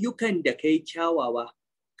 ayyukan da ka yi kyawawa,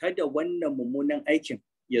 kada wannan mummunan aikin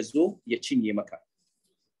ya zo ya cinye maka.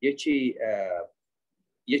 Ya ce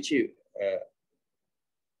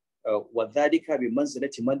wa dhalika bi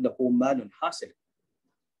manzilati man lahu malun hasil.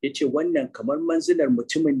 Ya ce wannan kamar manzilar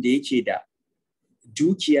mutumin da yake da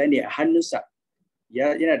dukiya ne a hannunsa,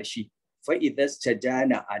 yana da shi, fa'idas ta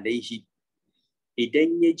jana alaihi,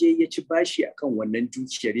 idan ya je ya ci bashi akan wannan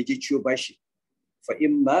dukiyar, ya je ciyo bashi,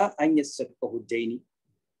 fa'in ma an yi sarƙahu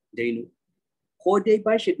dainu, ko dai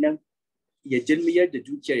bashin nan ya jirmiyar da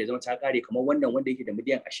dukiyar ya zama ta ƙare, kamar wannan wanda yake da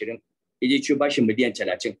miliyan 20 ya je ciyo bashin miliyan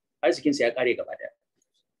 30, arzikinsa ya ƙare gaba ɗaya.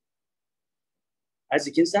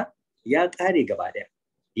 Arzikinsa ya ƙare gaba ɗaya.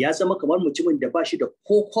 Ya zama kamar mutumin da ba shi da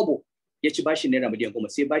ko kwabo ya ci bashi naira miliyan 10,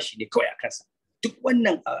 sai bashi ne kawai a kansa. Duk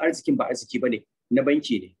wannan arzikin ba arziki ba ne, na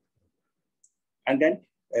banki ne. An gan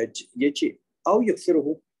ya ce au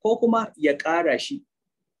yaksiruhu, ko kuma ya ƙara shi.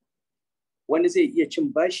 Wani zai iya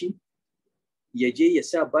cin bashi, ya je ya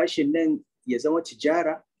sa bashin nan ya zama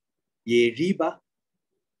tijara, ya yi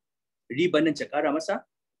riba nan ta ƙara masa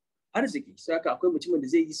arziki. Saka akwai mutumin da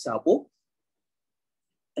zai yi sabo,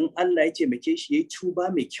 in Allah ya taimake shi ya yi tuba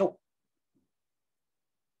mai kyau,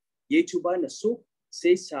 ya yi tuba na so,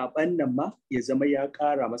 sai saban nan ma ya zama ya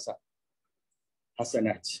ƙara masa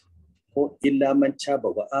hasanat. Ko illa man taba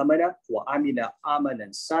wa amana wa amila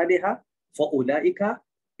amalan saliha fa ulaika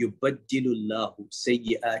yubaddilu Allahu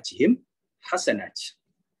sayyi'atihim hasanat.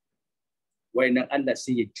 Wayannan Allah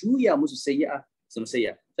sai ya juya musu sayyi'a sun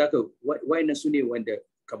sayya. Saka wayannan su ne wanda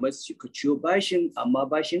kamar suka ciyo bashin, amma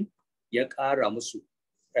bashin ya ƙara musu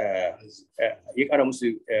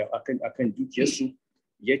akan dukiyarsu.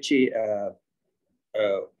 Ya ce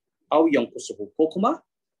auyan kusuhu, ko kuma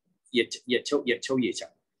ya tauye ta,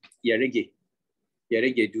 ya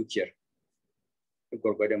rage dukiyar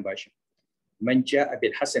gwargwadon bashin. Man ja'a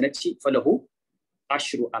bil hasanati falahu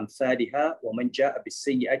ashru amsalha wa man ja'a bis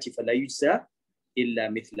sayyi'ati fala yujza illa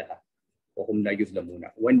mithlaha wa hum la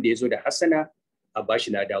yuzlamuna. Wanda yazo da hasana a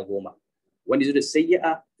bashi lada 10, wanda yazo da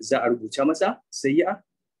sayyi'a za a rubuta masa sayyi'a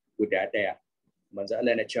guda 1. Manzo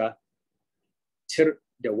Allah na cewa tir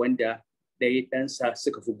da wanda ɗaya ɗansa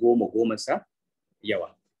suka fi 10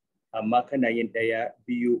 yawa, amma kana yin 1,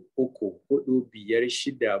 2, 3, 4, 5,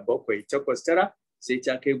 6, 7, 8, 9, sai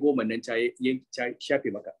ta kai 10 nan ta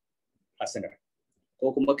shafe maka hasanar.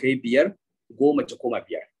 Ko kuma ka yi 5, 10 ta koma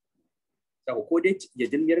 5. Saka ko dai ya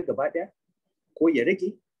dilmiyar gaba ɗaya, ko ya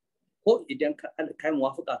rage, ko idan ka yi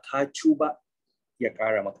muwafuka ka tuba ya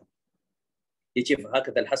ƙara maka. Ya ce fa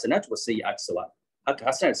haka dal hasanat wa sayyi'at sawa, haka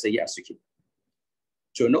hasanar sayyi'a suke.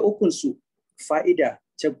 To na ukun su fa'ida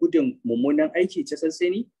ta gudun mummunan aiki ta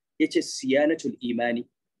tsantseni, yace siyanatul imani,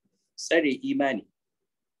 tsare imani.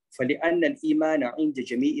 Fali annal imana inda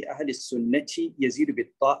jami'i ahli sunnati yazidu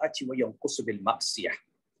bit ta'ati wa yanqusu bil ma'siyah.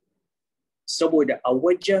 Saboda a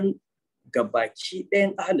wajen gabaki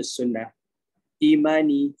ɗayan ahli sunna,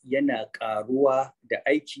 imani yana ƙaruwa da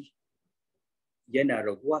aiki, yana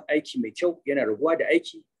raguwa aiki mai kyau, yana raguwa da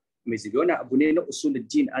aiki mai zubi. Wannan abu ne na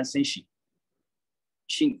usuluddin, an san shi.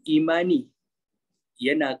 Shin imani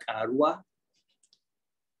yana ƙaruwa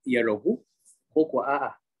ya ragu ko ko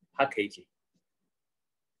a'a haka yake?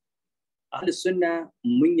 Ahlus sunna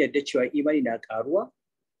mun yarda cewa imani na ƙaruwa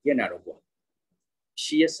yana raguwa.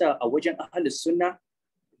 Shi yasa a wajen ahlus sunna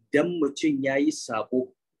dan mutum yayi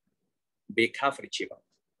sabo bai kafirce ba.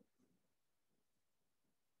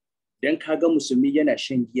 Dan kaga musulmi yana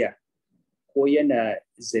shan giya ko yana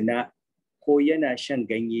zina ko yana shan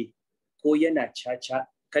ganye ko yana caca,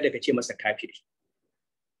 kada ka ce masa kafiri.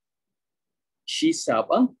 Shi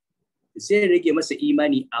saban zai rage masa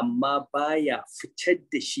imani amma baya fitar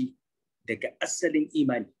da shi daga asalin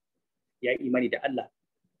imani. Ya imani da Allah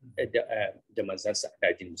da manzansa da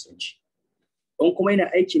addinin musulunci. In kuma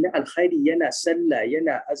yana aiki na alkhairi, yana sallah,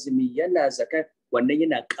 yana azumi, yana zakat, wannan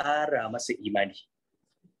yana ƙara masa imani.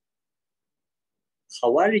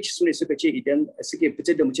 Khawarij su ne suka ce idan suke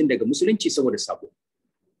fitar da mutum daga musulunci saboda sabo.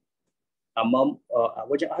 Amma a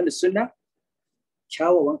wajen ahlus sunna,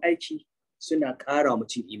 kyawawan aiki suna ƙara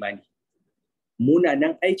mutum imani.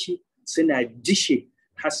 Munanan aiki suna dishe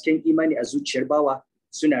hasken imani a zuciyar bawa,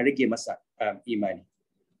 suna rage masa imani.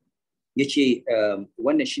 Yace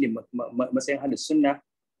wannan shine matsayin ahlus sunna.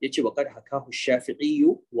 Yace wa qad hakahu Shafi'i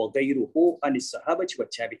wa ghayruhu an as-sahabati wa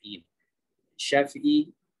tabi'in.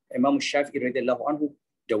 Shafi'i, Imam Shafi'i radiyallahu anhu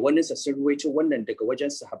da wani sa sun ruwaito wannan daga wajen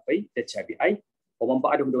sahabbai da tabi'ai wa man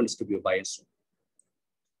ba'dahum da wanda suka biyo bayan su.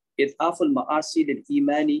 Idaful ma'asi lil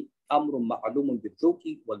imani amrun ma'lumun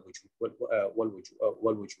bidhuqi wal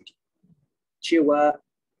wujud. Cewa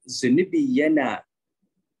zunubi yana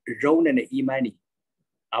raunana imani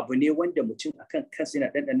abu ne wanda mutum akan kansa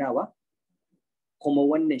yana dandanawa, kuma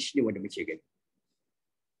wannan shine wanda muke gani.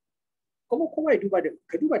 Kuma kowa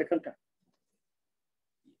ka duba da kanka.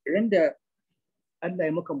 Randa Allah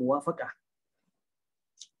ya maka muwafaka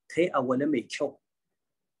kai awwala mai kyau,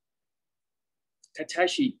 ka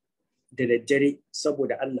tashi da daddare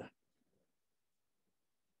saboda Allah,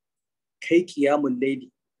 kai qiyamul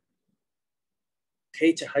layli,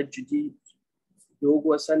 kai tahajjudi,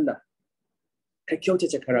 doguwar sallah, ka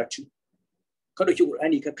kyautata karatu, ka dauki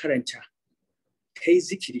Qur'ani ka karanta, kai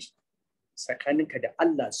zikiri tsakaninka da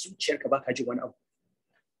Allah, zuciyarka baka jin wani abu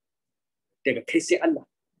daga kai sai Allah.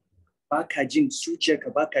 Baka jin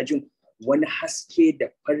zuciyarka, baka jin wani haske da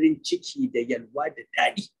farin ciki da yalwa da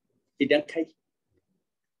daɗi idan kai.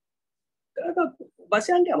 Ba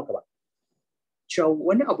sai an gaya maka ba. Cewa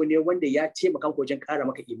wani abu ne wanda ya taimaka maka wajen ƙara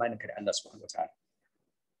maka imaninka da Allah subhanahu wataala.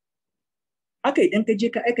 Haka idan ka je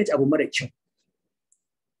ka aikata abu mara kyau,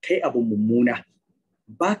 kai abu mummuna,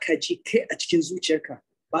 baka ji kai a cikin zuciyarka,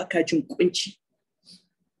 baka jin kunci,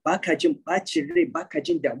 baka jin bacin rai, baka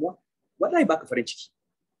jin damuwa, wallahi baka farin ciki.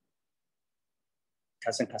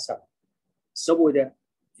 Ka san ka sa, saboda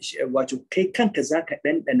wato kai kanka zaka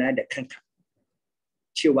ɗanɗana da kanka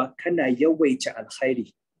cewa kana yawaita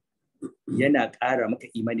alkhairi yana ƙara maka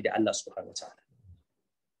imani da Allah subhanahu wataala.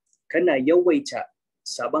 Kana yawaita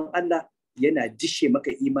sabon Allah yana dishe maka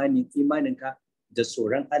imaninka da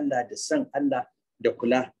tsoron Allah, da san Allah, da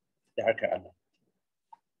kula da harkar Allah.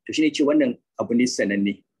 To shine ce wannan abu ne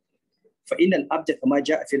sananne. Fa innal abda kama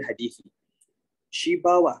ja'a fil hadisi, shi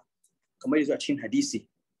bawa kamar yanzu a cikin hadisi,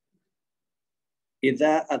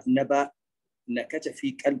 idza aznaba nakata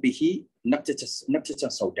fi qalbihi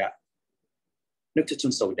naqtatan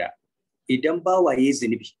sauda. Idan bawa yayi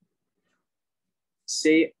zunubi,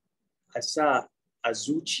 sai a sa a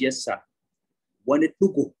zuciyarsa wani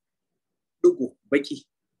dugo baki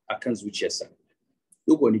akan zuciyarsa.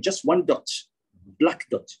 Dugo ne, just one dot, black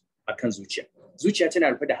dot akan zuciya. Zuciya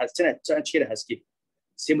tana rufe da tana cike da haske.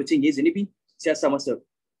 Sai mutum yayi zunubi, sai a sa masa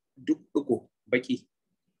dugo baki.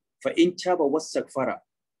 Fa in taba wastaghfara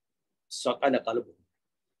saqala qalbu.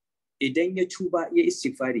 Idan ya tuba ya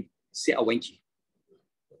istighfari, sai a wanke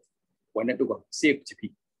wannan dugon, sai ya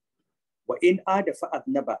tafi. Wa in ada fa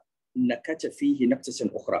adnaba nakata fihi nafsatan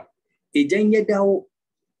ukhra. Idan ya dawo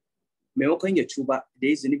maimakon ya tuba da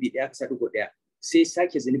ya zunubi daya, ka sa dugo daya, sai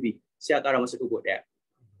sake zunubi, sai a ƙara masa dugo daya.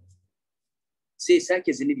 Sai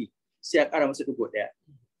sake zunubi, sai a ƙara masa dugo daya.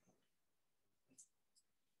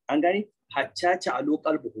 An gane? Hatta ta'alu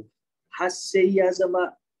qalbuhu, har sai ya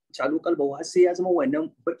zama ta'alu qalbuhu, har sai ya zama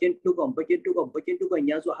wannan bakin dugon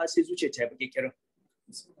ya zo har sai zuciya ta bake kirin.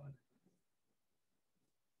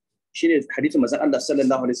 Shine hadisin manzon Allah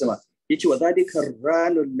sallallahu alaihi wasallam yace wa zalika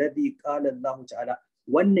ranul ladhi qala Allah ta'ala,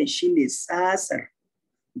 wannan shine tsatsar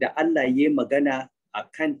da Allah yayi magana a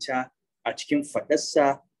kanta a cikin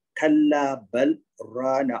fadarsa kalla bal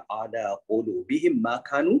rana ala qulubihim ma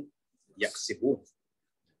kanu yaksibun.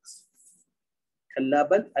 Kalla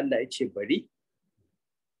bal, Allah ya ce bari,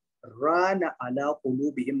 rana ala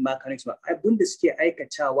qulubihim ma kanu yaksibun. Abin da suke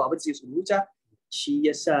aikatawa, abin da suke rubuta, shi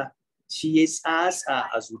ya tsatsa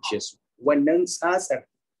a zuciyarsu. Wannan tsatsar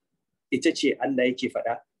ita ce Allah yake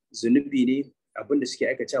faɗa, zunubi ne abin da suke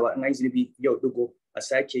aikatawa. In an yi zunubi yau digo, a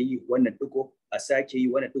sake yi wannan digo, a sake yi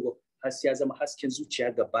wannan digo, har ya zama hasken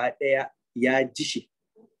zuciya gaba ɗaya ya dishe,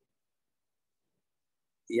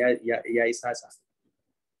 ya yi tsatsa.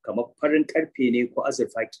 Kamar farin karfe ne ko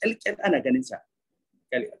azurfa, kyalkyal ana ganin ta,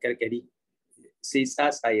 kyalkyali, sai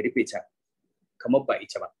tsatsa ya rufe ta, kamar ba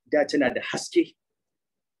ita ba. Da tana da haske,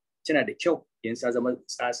 tana da kyau, yanzu ta zama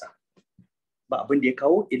tsatsa. Ba abin da ya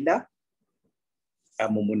kawo illa a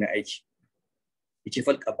mummunan aiki. Yake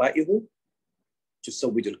fal qaba'ihu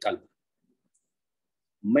tusawwijul qalb.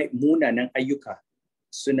 Munanan ayyuka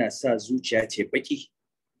suna sa zuciya ce baki,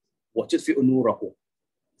 wa tudfi'u nurahu,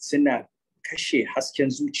 suna kashe hasken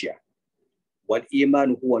zuciya. Wal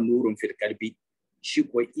imanu huwa nurun fil qalbi, shi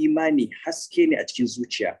kuwa imani haske ne a cikin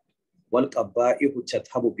zuciya. Wal qaba'ihu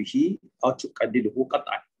tadhhabu bihi aw tuqaddiduhu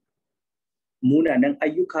qat'an. Munanan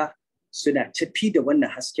ayyuka suna tafi da wannan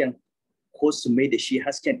hasken, ko su mai da shi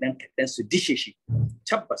hasken ɗan kaɗan su dishe shi,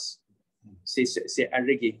 tabbas sai an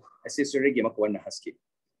rage, sai sun rage maka wannan haske.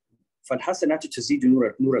 Fal hasanatu tazidu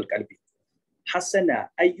nural qalbi. Hasana,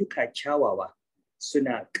 ayyuka kyawawa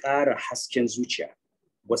suna ƙara hasken zuciya.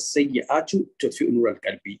 Wasayyi'atu tudfi'u nural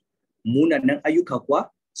qalbi. Munanan ayyuka kuwa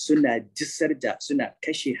suna disar da, suna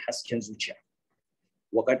kashe hasken zuciya.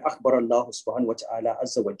 Wa qad akhbara Allah subhanahu wa ta'ala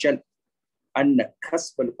azza wa jalla anna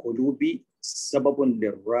kasbal qulubi sababun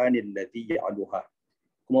lirranil ladhi ya'luha.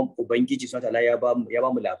 Kuma ubangiji subhanahu wa ta'ala ya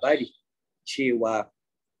ba mu labari cewa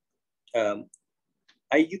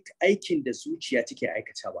aikin da zuciya take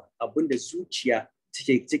aikatawa, abinda zuciya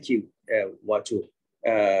take wato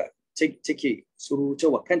take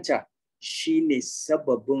surutawa kanta, shine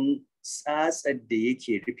sababin tsatsar da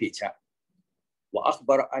yake rufe ta. Wa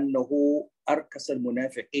akhbar annahu arkasal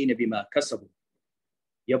munafiqina bima kasabu.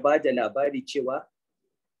 Ya ba da labari cewa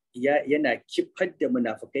yana kifar da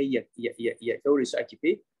munafikai, ya daure su a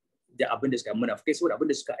kife da abin da suka munafikai, saboda abin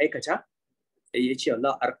da suka aikata. Ya ce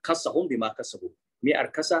Allah arkasahum bima kasabu. Me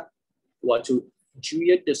arkasa? Wato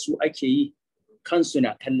juyar da su ake yi, kansu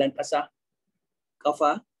na kallon ƙasa,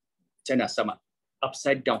 ƙafa tana sama,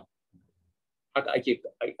 upside down. Haka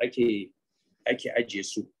ake ajiye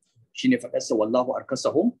su. Shine faɗarsa wallahu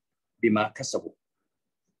arkasahum bima kasabu.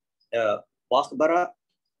 Wa akhbara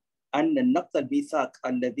anna naqd al-mithaq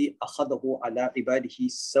alladhi akhadahu ala ibadihi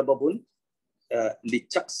sababun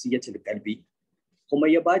litaqsiyati al-qalbi. Kuma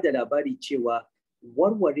ya bada labari cewa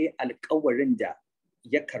warware alƙawarin da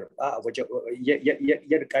ya karba a wajen,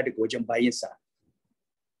 ya rika daga wajen bayinsa,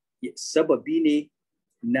 sababi ne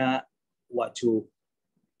na wato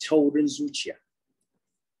taurin zuciya.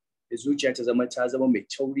 Zuciya ta zama mai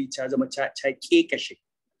tauri, ta zama ta kekashe.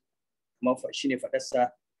 Kuma shine fadarsa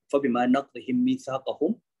fa bima naqdihim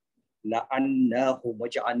mithaqahum la'annahum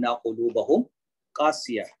waja'alna qulubahum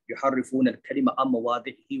qasiya yuharrifuna al-kalima amma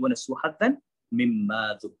mawadihi wa nasu haddan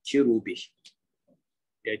mimma dhukiru bih.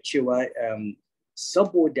 Ya cewa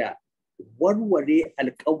saboda warware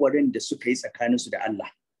alƙawarin da suka yi tsakaninsu da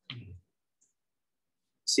Allah,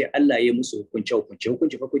 sai Allah ya musu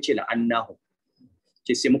hukunci farko ce la'annahu,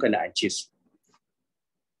 ke sai muka la'ance su.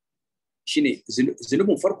 Shine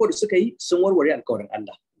zunubin farko da suka yi, sun warware alƙawarin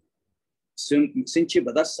Allah, sun ce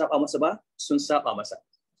ba za su saba masa ba, sun saba masa.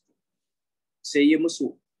 Sai ya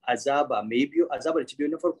musu azaba mai biyu, azaba da ta biyu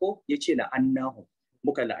na farko ya ce la'annahu,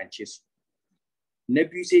 muka la'ance su. Na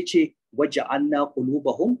biyu sai ce waja'alna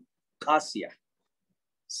qulubahum qasiya,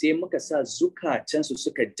 sai muka sa zukatansu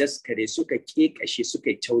suka daskare, suka kekashe, suka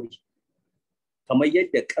yi tauri. Kamar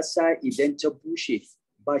yadda ƙasa idan ta bushe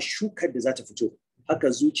ba shukar da za ta fito, haka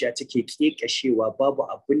zuciya take kekashewa, babu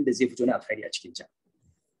abin da zai fito na alkhairi a cikinta.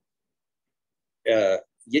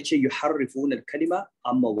 Yace yuharrifuna al-kalima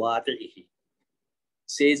amma wadihi.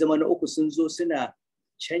 Sai zama na uku sun zo suna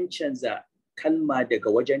cancanza kalma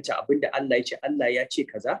daga wajenta, abinda Allah ya ce, Allah ya ce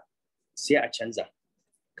kaza, sai a canza.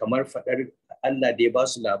 Kamar faɗar Allah da ya ba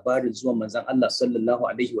su labarin zuwan manzon Allah sallallahu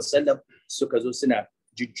alaihi wasallam, suka zo suna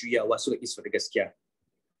jujjuyawa, suka isa da gaskiya.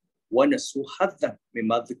 Wani su haddan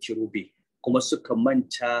mimma dhukiru bi, kuma suka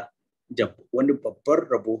manta da wani babban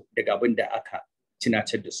rabo daga abin da aka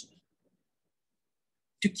tunatar da su.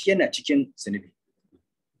 Duk yana cikin zunubi.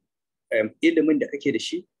 Ilimin da kake da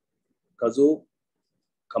shi, ka zo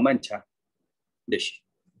ka manta da shi.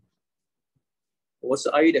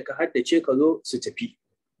 Wasu ayoyi da ka haddace ka zo su tafi.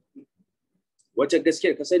 wata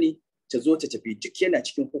gaskiyar ka sani ta zo ta tafi duk yana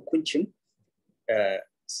cikin hukuncin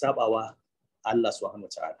sabawa Allah subhanahu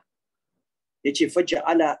wataala yace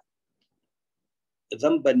faj'ala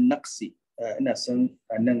zamban naqsi ina san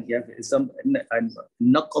nan ya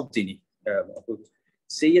naqdi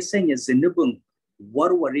sai ya sanya zunubin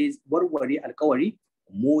warware alkawari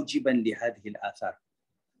mujiban li hadhihi al-athar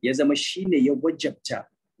ya zama shine ya wajabta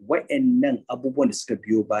wa'annan abubuwan da suka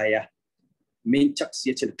biyo baya min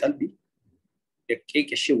taqsiyatil qalbi da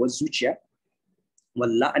kekeshewar zuciya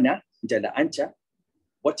wal la'ana da la'anta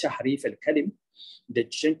wa tahrif al-kalim da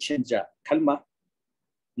cancanja kalma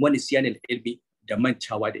wa nisyan al-ilmi da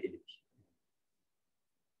mantawa da ilimi.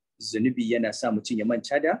 Zunubi yana sa mutum ya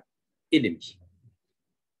manta da ilimi.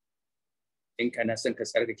 In kana son ka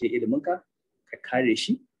tsarkake iliminka ka kare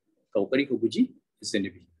shi ka kokari ka guji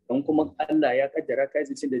zunubi. Don kuma Allah ya kaddara kai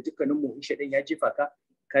zuciyar da dukkanin mu in shedan ya jefa ka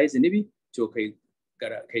kai zunubi to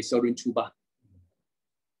kai saurin tuba.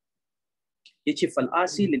 Yace fal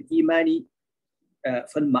asi lil imani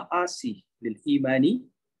fal ma'asi lil imani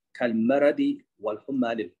kal maradi wal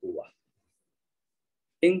humma lil quwwa.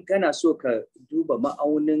 In kana so ka duba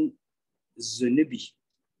ma'aunin zunubi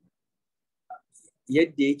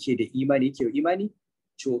yadda yake da imani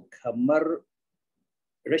to kamar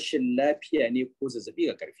rashin lafiya ne ko zazzabi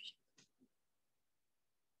ga karfi.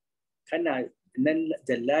 Kana nan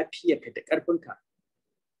da lafiyarka da karfinka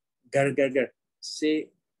gargargar sai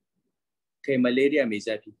kai malaria mai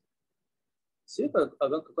zafi sai ka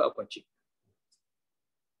ganka ka kwance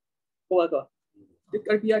ko haka duk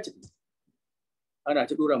karfi ya tafi ana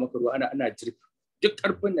ta dora maka ruwa ana drip duk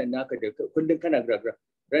karfin nan naka da kullun kana gargar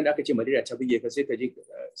ran da aka ce malaria ta buge ka sai ka je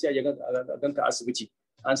sai a ganka asibiti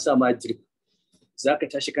an sa ma drip zaka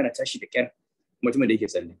tashi kana tashi da kyar mutumin da yake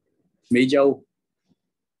tsalle mai jawo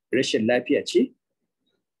rashin lafiya ce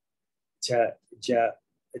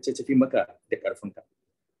ta tafi maka da karfinka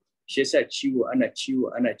shi yasa ana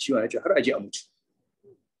ciwo har aje a mutu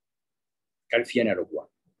karfi yana raguwa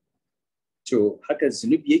to haka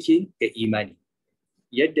zunubi yake ga imani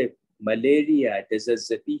yadda malaria da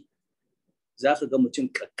zazzabi za ka ga mutum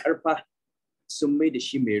karfa sun mai da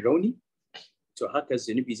shi mai rauni to haka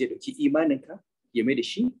zunubi zai dauki imaninka ya mai da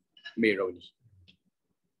shi mai rauni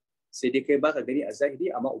sai dai kai baka gani a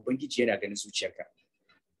zahiri amma ubangiji yana ganin zuciyarka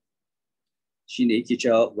shine yake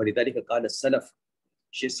cewa walidhalika qala salaf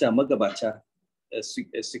shi yasa magabata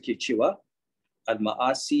suke cewa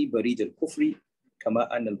al-ma'asi baridul kufri kama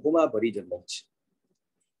annal huma baridul maut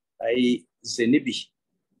ai zunubi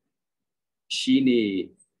shine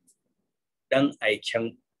dan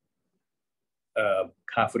aiken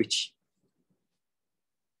kafirci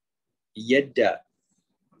yadda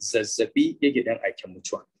zazzabi yake dan aiken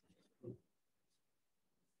mutuwa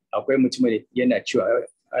akwai mutum yana cewa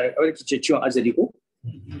a ce ciwon azali ko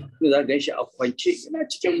za ka gan shi a kwance yana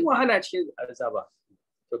cikin wahala cikin azaba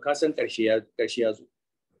to ka san karshe ya zo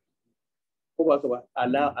ko ba ka ba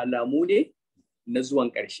alamu ne na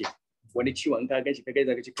zuwan karshe wani ciwon in ka gan shi ka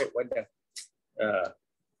gaisa ka ci kai wannan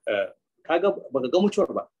kaga baka ga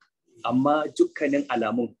mutuwar ba amma dukkanin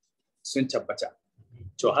alamun sun tabbata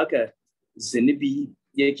to haka zunubi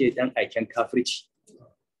yake dan aiken kafirci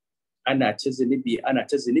ana ta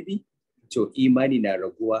zunubi to imani na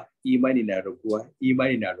raguwa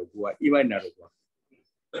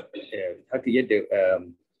haka yadda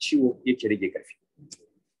ciwo yake rage karfi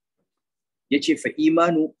yace fa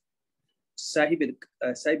imanu sahibil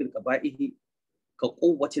qaba'ihi ka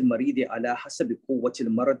quwwatil maridi ala hasabi quwwatil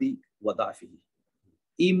maradi wa da'fihi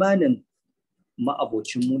imanin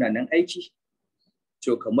ma'abocin munanan aiki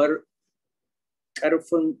to kamar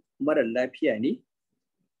karfin mara lafiya ne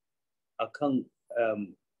akan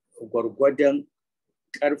gwargwadon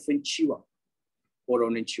karfin ciwon ko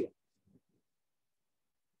raunin ciwon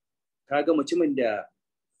kaga mutumin da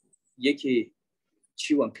yake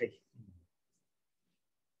ciwon kai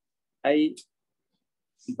ai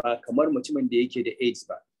ba kamar mutumin da yake da AIDS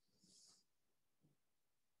ba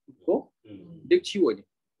ko duk ciwo ne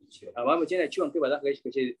amma mutum yana ciwon kai ba za ka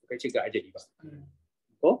gaishe ka ce ga ajali ba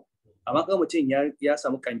ko amma kan mutum ya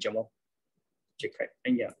samu kanjamau ce kai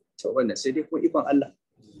anya to wannan sai dai kuma ikon Allah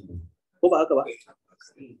ko ba haka ba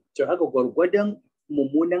to haka gwargwadon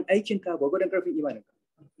mummunan aikinka gwargwadon karfin imaninka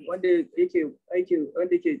wanda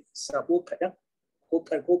yake sabo kaɗan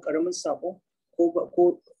ko karamin sabo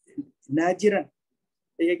ko najiran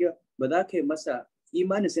ba za ka yi masa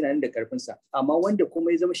imanin suna da karfinsa amma wanda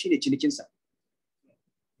kuma ya zama shine cinikinsa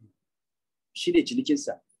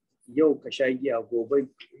yau ka sha giya gobe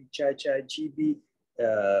caca jibi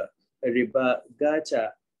riba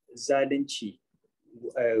gata zalunci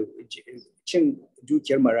cin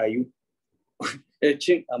dukiyar marayu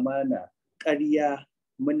cin amana ƙarya,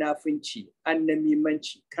 munafunci,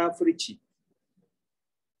 annamimanci, kafirci,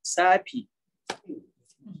 tsafi,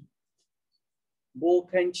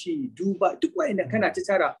 bokanci, duba, duk wayannan kana ta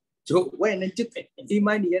tara, to wayannan duk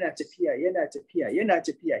imani yana tafiya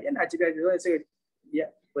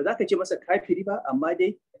ba za ka ce masa kafiri ba, amma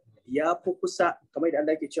dai ya fi kusa, kamar da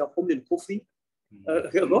Allah ke cewa humlil kufri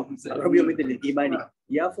rabiyu min imani,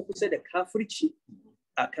 ya fi kusa da kafirci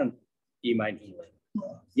akan imani,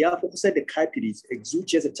 ya fi kusa da kafiri,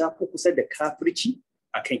 zuciyarsa ta fi kusa da kafirci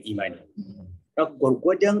akan imani.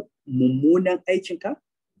 Gwargwadon mummunan aikinka,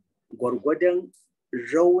 gwargwadon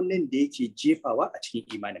raunin da yake jefawa a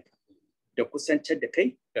cikin imaninka da kusantar da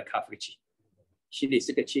kai ga kafirci. Shi ne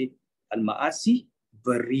suka ce al-ma'asi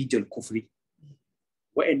baridul kufri.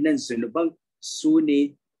 Wa'annan zunuban su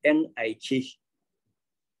ne 'yan aike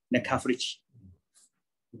na kafirci.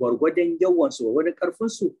 Gwargwadon yawansu, gwargwadon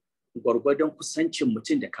ƙarfinsu, gwargwadon kusancin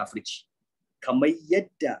mutum da kafirci. Kamar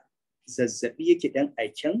yadda zazzabi yake ɗan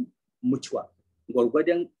aiken mutuwa,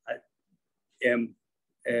 gwargwadon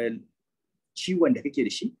ciwon da kake da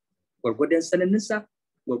shi, gwargwadon tsananinsa,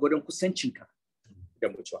 gwargwadon kusancinka da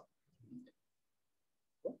mutuwa.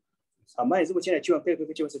 Amma yanzu mutum yana ciwon kai,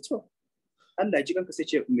 kai ce masa to Allah ji kanka sai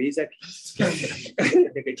ce me yi zafi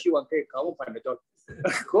daga ciwon kai kawo panadol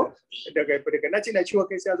ko daga na ce na ciwon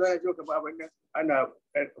kai sai zo ya ciwon kamar abin nan ana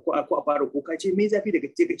ko a fara kuka ce me zafi daga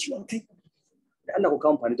ciwon kai da Allah ko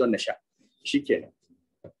kawo panadol na sha shikenan.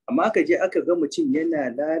 Amma aka je aka ga mutum yana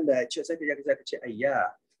lalace sai ka ce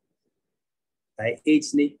ayya ai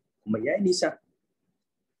AIDS ne kuma ya nisa,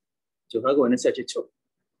 to kaga wannan sai ce to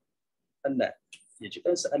Allah ya ji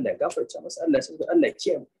kansa, Allah ya gafarta masa, Allah ya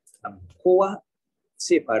kiyaye. Kowa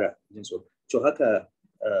sai fara jin tsoro. To haka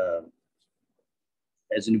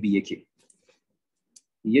zunubi yake.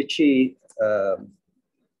 Yace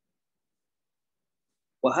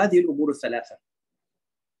wa hadhihi al-umur thalatha,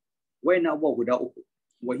 wayna abubuwa guda uku,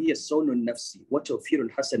 wa hiya sawnun nafsi wa tawfirul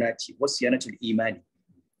hasanati wa siyanatul imani,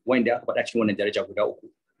 wanda aka faɗa cikin wannan daraja guda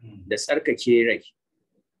uku, da tsarkake rai,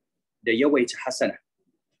 da yawaita hasana,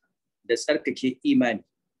 da tsarkake imani,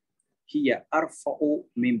 hiya arfa'u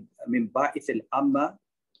min ba'ithil amma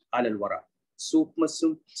alal wara. Su kuma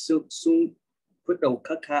sun fi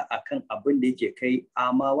ɗaukaka akan abin da yake kai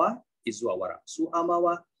amawa zuwa wara. Su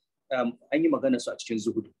amawa an yi magana su a cikin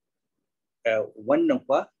zuhudu. Wannan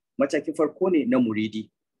kwa matakin farko ne na muridi,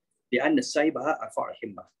 da an na sahiba arfa'a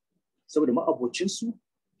himma, saboda ma'abocinsu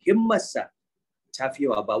himmarsa ta fi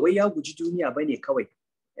yawa, ba wai ya guji duniya ba ne kawai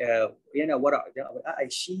yana wara, a'a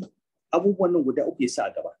shi abubuwan nan guda uku ya sa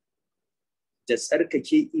a gaba. Da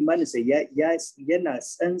tsarkake imaninsa yana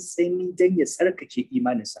tsantsani don ya tsarkake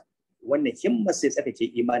imaninsa. Wannan himmarsa ya tsarkake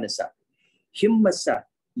imaninsa. Himmarsa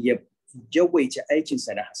ya yawaita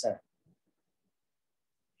aikinsa na hasara.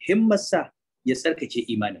 Himmarsa ya tsarkake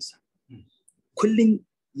imaninsa. Kullum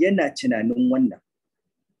yana tunanin wannan.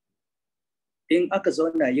 In aka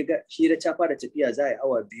zauna ya ga hira ta fara tafiya za a yi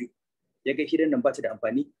awa 2, ya ga hirar nan ba ta da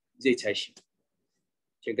amfani, zai tashi.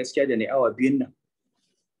 Ke gaskiya da ne awa 2 nan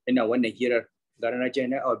ina wannan hirar, gara na je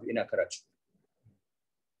na awa 2 ina karatu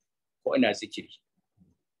ko ina zikiri,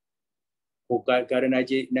 ko gara na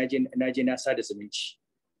je na sada zumunci.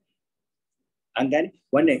 An gane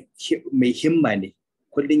wannan mai himma ne,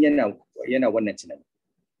 kullum yana wannan tunani.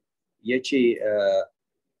 Yace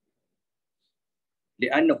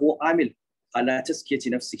li'annahu amil ala taskiyati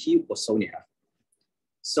nafsihi wa sauniha,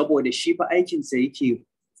 saboda shi fa aikinsa yake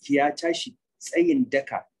ya tashi tsayin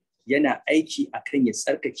daka, yana aiki akan ya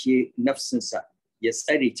tsarkake nafsinsa, ya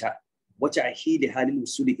tsare ta, wata ahili halin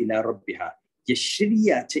wusuli ila rabbiha, ya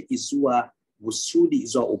shirya ta zuwa wusuli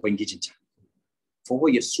zuwa ubangijinta. Fa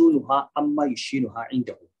huwa yasunuha amma yushinuha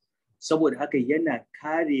indahu, saboda haka yana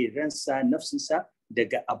kare ransa, nafsinsa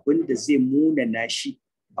daga abin da zai munana shi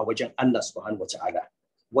a wajen Allah subhanahu wata'ala,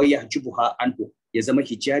 wa yahjubuha anhu, ya zama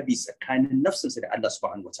hijabi tsakanin nafsinsa da Allah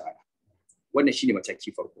subhanahu wata'ala. Wannan shine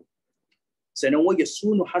mataki farko. Sannan wa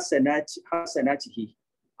yasunu hasanatihi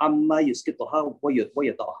amma yusqituha wa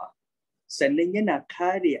yadaha, sannan yana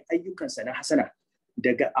kare ayyukansa na hasana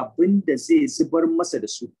daga abin da zai zubar masa da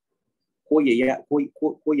su, ko ya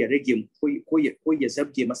rage ko ya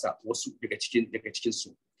zabge masa wasu daga cikin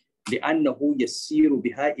su. Li'annahu yasiru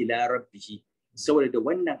biha ila rabbih, saboda da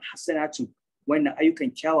wannan hasanatu, wannan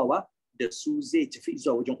ayyukan kyawawa da su zai tafi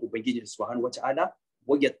zuwa wajen ubangiji subhanahu wata'ala,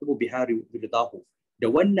 wa yatlubu biha ridahu, da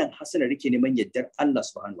wannan hasana rike neman yaddar Allah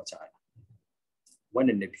subhanahu wata'ala.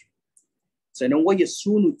 Wannan nabi. Sannan wa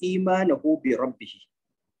yasunu imanahu bi rabbih,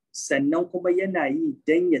 sannan kuma yana yi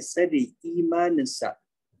dan ya tsare imaninsa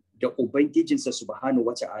da ubangijinsa subhanahu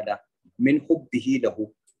wata'ala, min hubbihi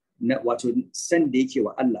lahu, wato san da yake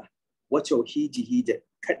wa Allah, wa tauhidihi da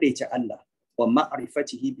kadaita Allah wa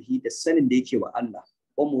ma'rifatihi bihi da sanin da yake wa Allah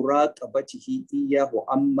wa muraqabatihi iyyahu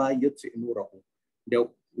amma yut'inuhu da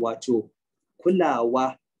wato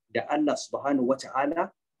kulawa da Allah subhanahu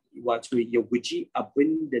wata'ala wato ya guji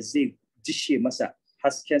abin da zai dishe masa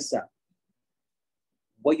haskensa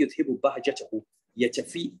wa yuthibu bahjatahu ya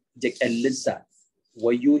tafi da kallinsa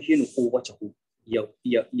wa yuhinu quwwatahu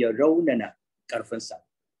ya raunana karfinsa.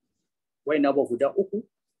 Waina ba guda uku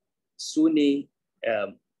su ne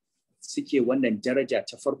suke wannan daraja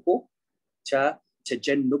ta farko ta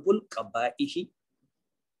tajannubul qaba'ihi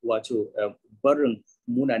wato barin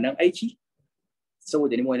munanan aiki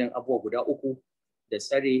saboda neman wannan abubuwa guda uku da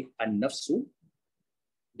tsare annafsu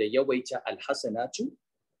da yawaita alhasanatu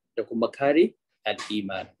da kuma kare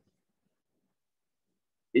al'iman.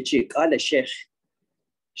 Yace qala sheikh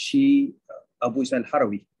shi Abu Isma'il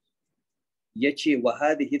Harawi yace wa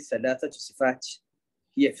hadhihi thalathatu sifat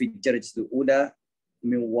hiya fi darajati al-ula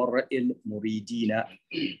min wara'il muridina.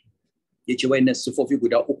 Yace wayannan sifofi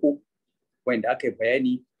guda uku wanda aka yi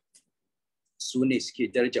bayani su ne suke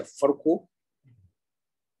darajar farko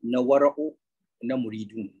na wara'u na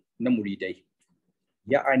muridai.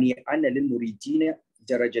 Ya'ani anna lil muridina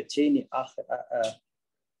darajatayn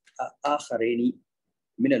akharaini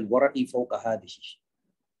min al-wara'i fawqa hadhihi.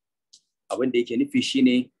 Abin da yake nufi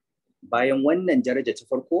shine bayan wannan daraja ta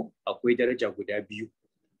farko akwai daraja guda biyu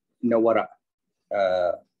na wara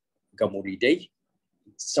ga muridai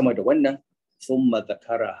sama da wannan thumma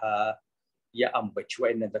zakaraha ya ambaci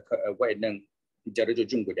wayannan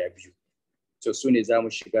darajojin guda biyu. To su ne za mu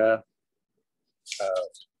shiga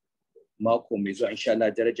mako mai zuwa insha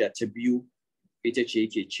Allah. Daraja ta biyu ita ce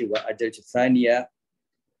yake cewa a daraja thaniya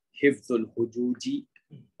hifzul hududi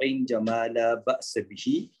bain jamala ba'sa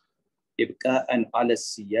bihi ibqa'an ala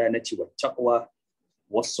siyanati wat taqwa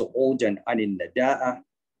wasu'udan anil nada'a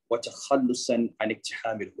wa takhallusan an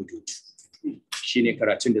iktihamil hudud. Shine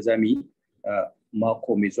karatun da zamu yi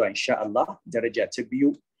mako mai zuwa insha Allah. Daraja ta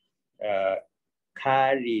biyu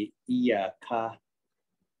kare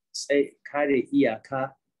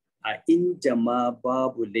iyaka a inda ma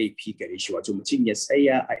babu laifi gare shi, wato mutum ya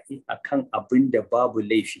tsaya a kan abin da babu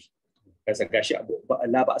laifi. Kasa gashi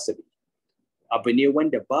la ba asabi abu ne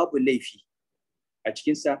wanda babu laifi a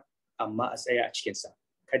cikinsa amma a tsaya a cikinsa,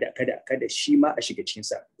 kada shi ma a shiga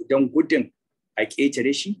cikinsa don gudun a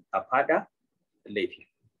ƙetare shi a fada laifi.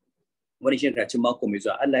 Wani shi ne mako mai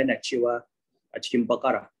zuwa. Allah yana cewa a cikin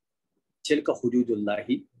Baqara tilka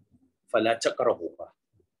hududullahi fala taqrabuha.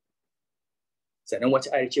 Sannan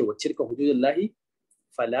wata ayar cewa tilka hududullahi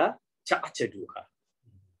fala ta'taduha.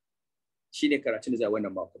 Shine karatun da za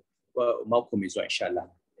wannan mako mai zuwa insha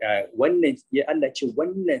Allah. Wannan ya Allah ce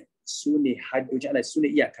wannan sune haddojin Allah, sune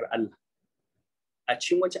iyakar Allah. A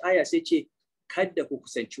cikin wata aya sai ce kada ku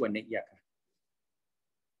kusanci wannan iyaka.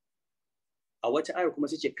 A wata ayar kuma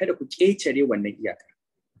sai ce kada ku ƙetare wannan iyaka.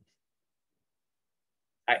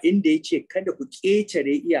 A inda yace kada ku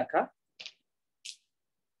ƙetare iyaka,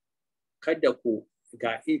 kada ku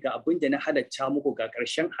ga abin da na halatta muku ga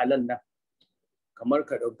ƙarshen halal na, kamar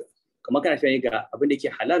kana tunani ga abin da ke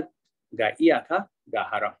halal ga iyaka ga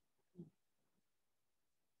haram.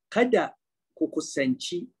 Kada ku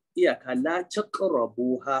kusanci iyaka, la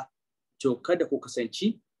taqrabuha, to kada ku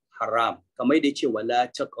kusanci haram, kamar da yace wala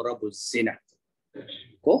taqrabu zina,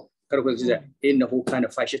 ko kada ku zina innahu kana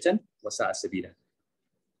fashatan wa sa'a sabila.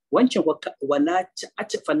 Wancan wala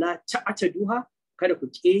ta'taduha, kada ku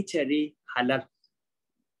ƙetare halal.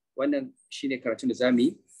 Wannan shine karatun da zamu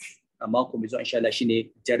yi a mako mai zuwa insha Allah.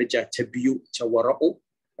 Shine daraja ta biyu ta wara'u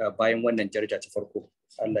bayan wannan daraja ta farko.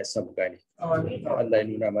 Allah ya sa mu gane. Allah ya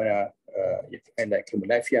nuna mana ya kai mu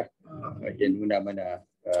lafiya, ya nuna mana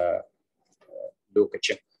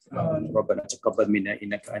lokacin. ربنا تقبل منا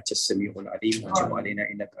إنك أنت السميع العليم وتب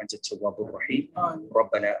علينا إنك أنت التواب الرحيم.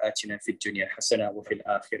 ربنا آتنا في الدنيا حسنة وفي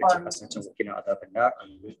الآخرة حسنة وقنا عذاب النار.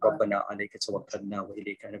 ربنا عليك توكلنا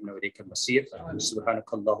وإليك أنبنا وإليك المصير.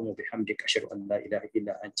 سبحانك اللهم وبحمدك أشهد أن لا إله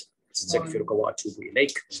إلا أنت أستغفرك وأتوب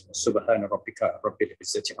إليك. سبحان ربك رب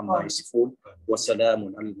العزة عما يصفون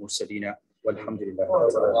وسلام على المرسلين والحمد لله رب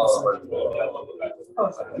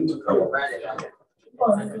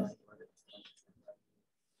العالمين.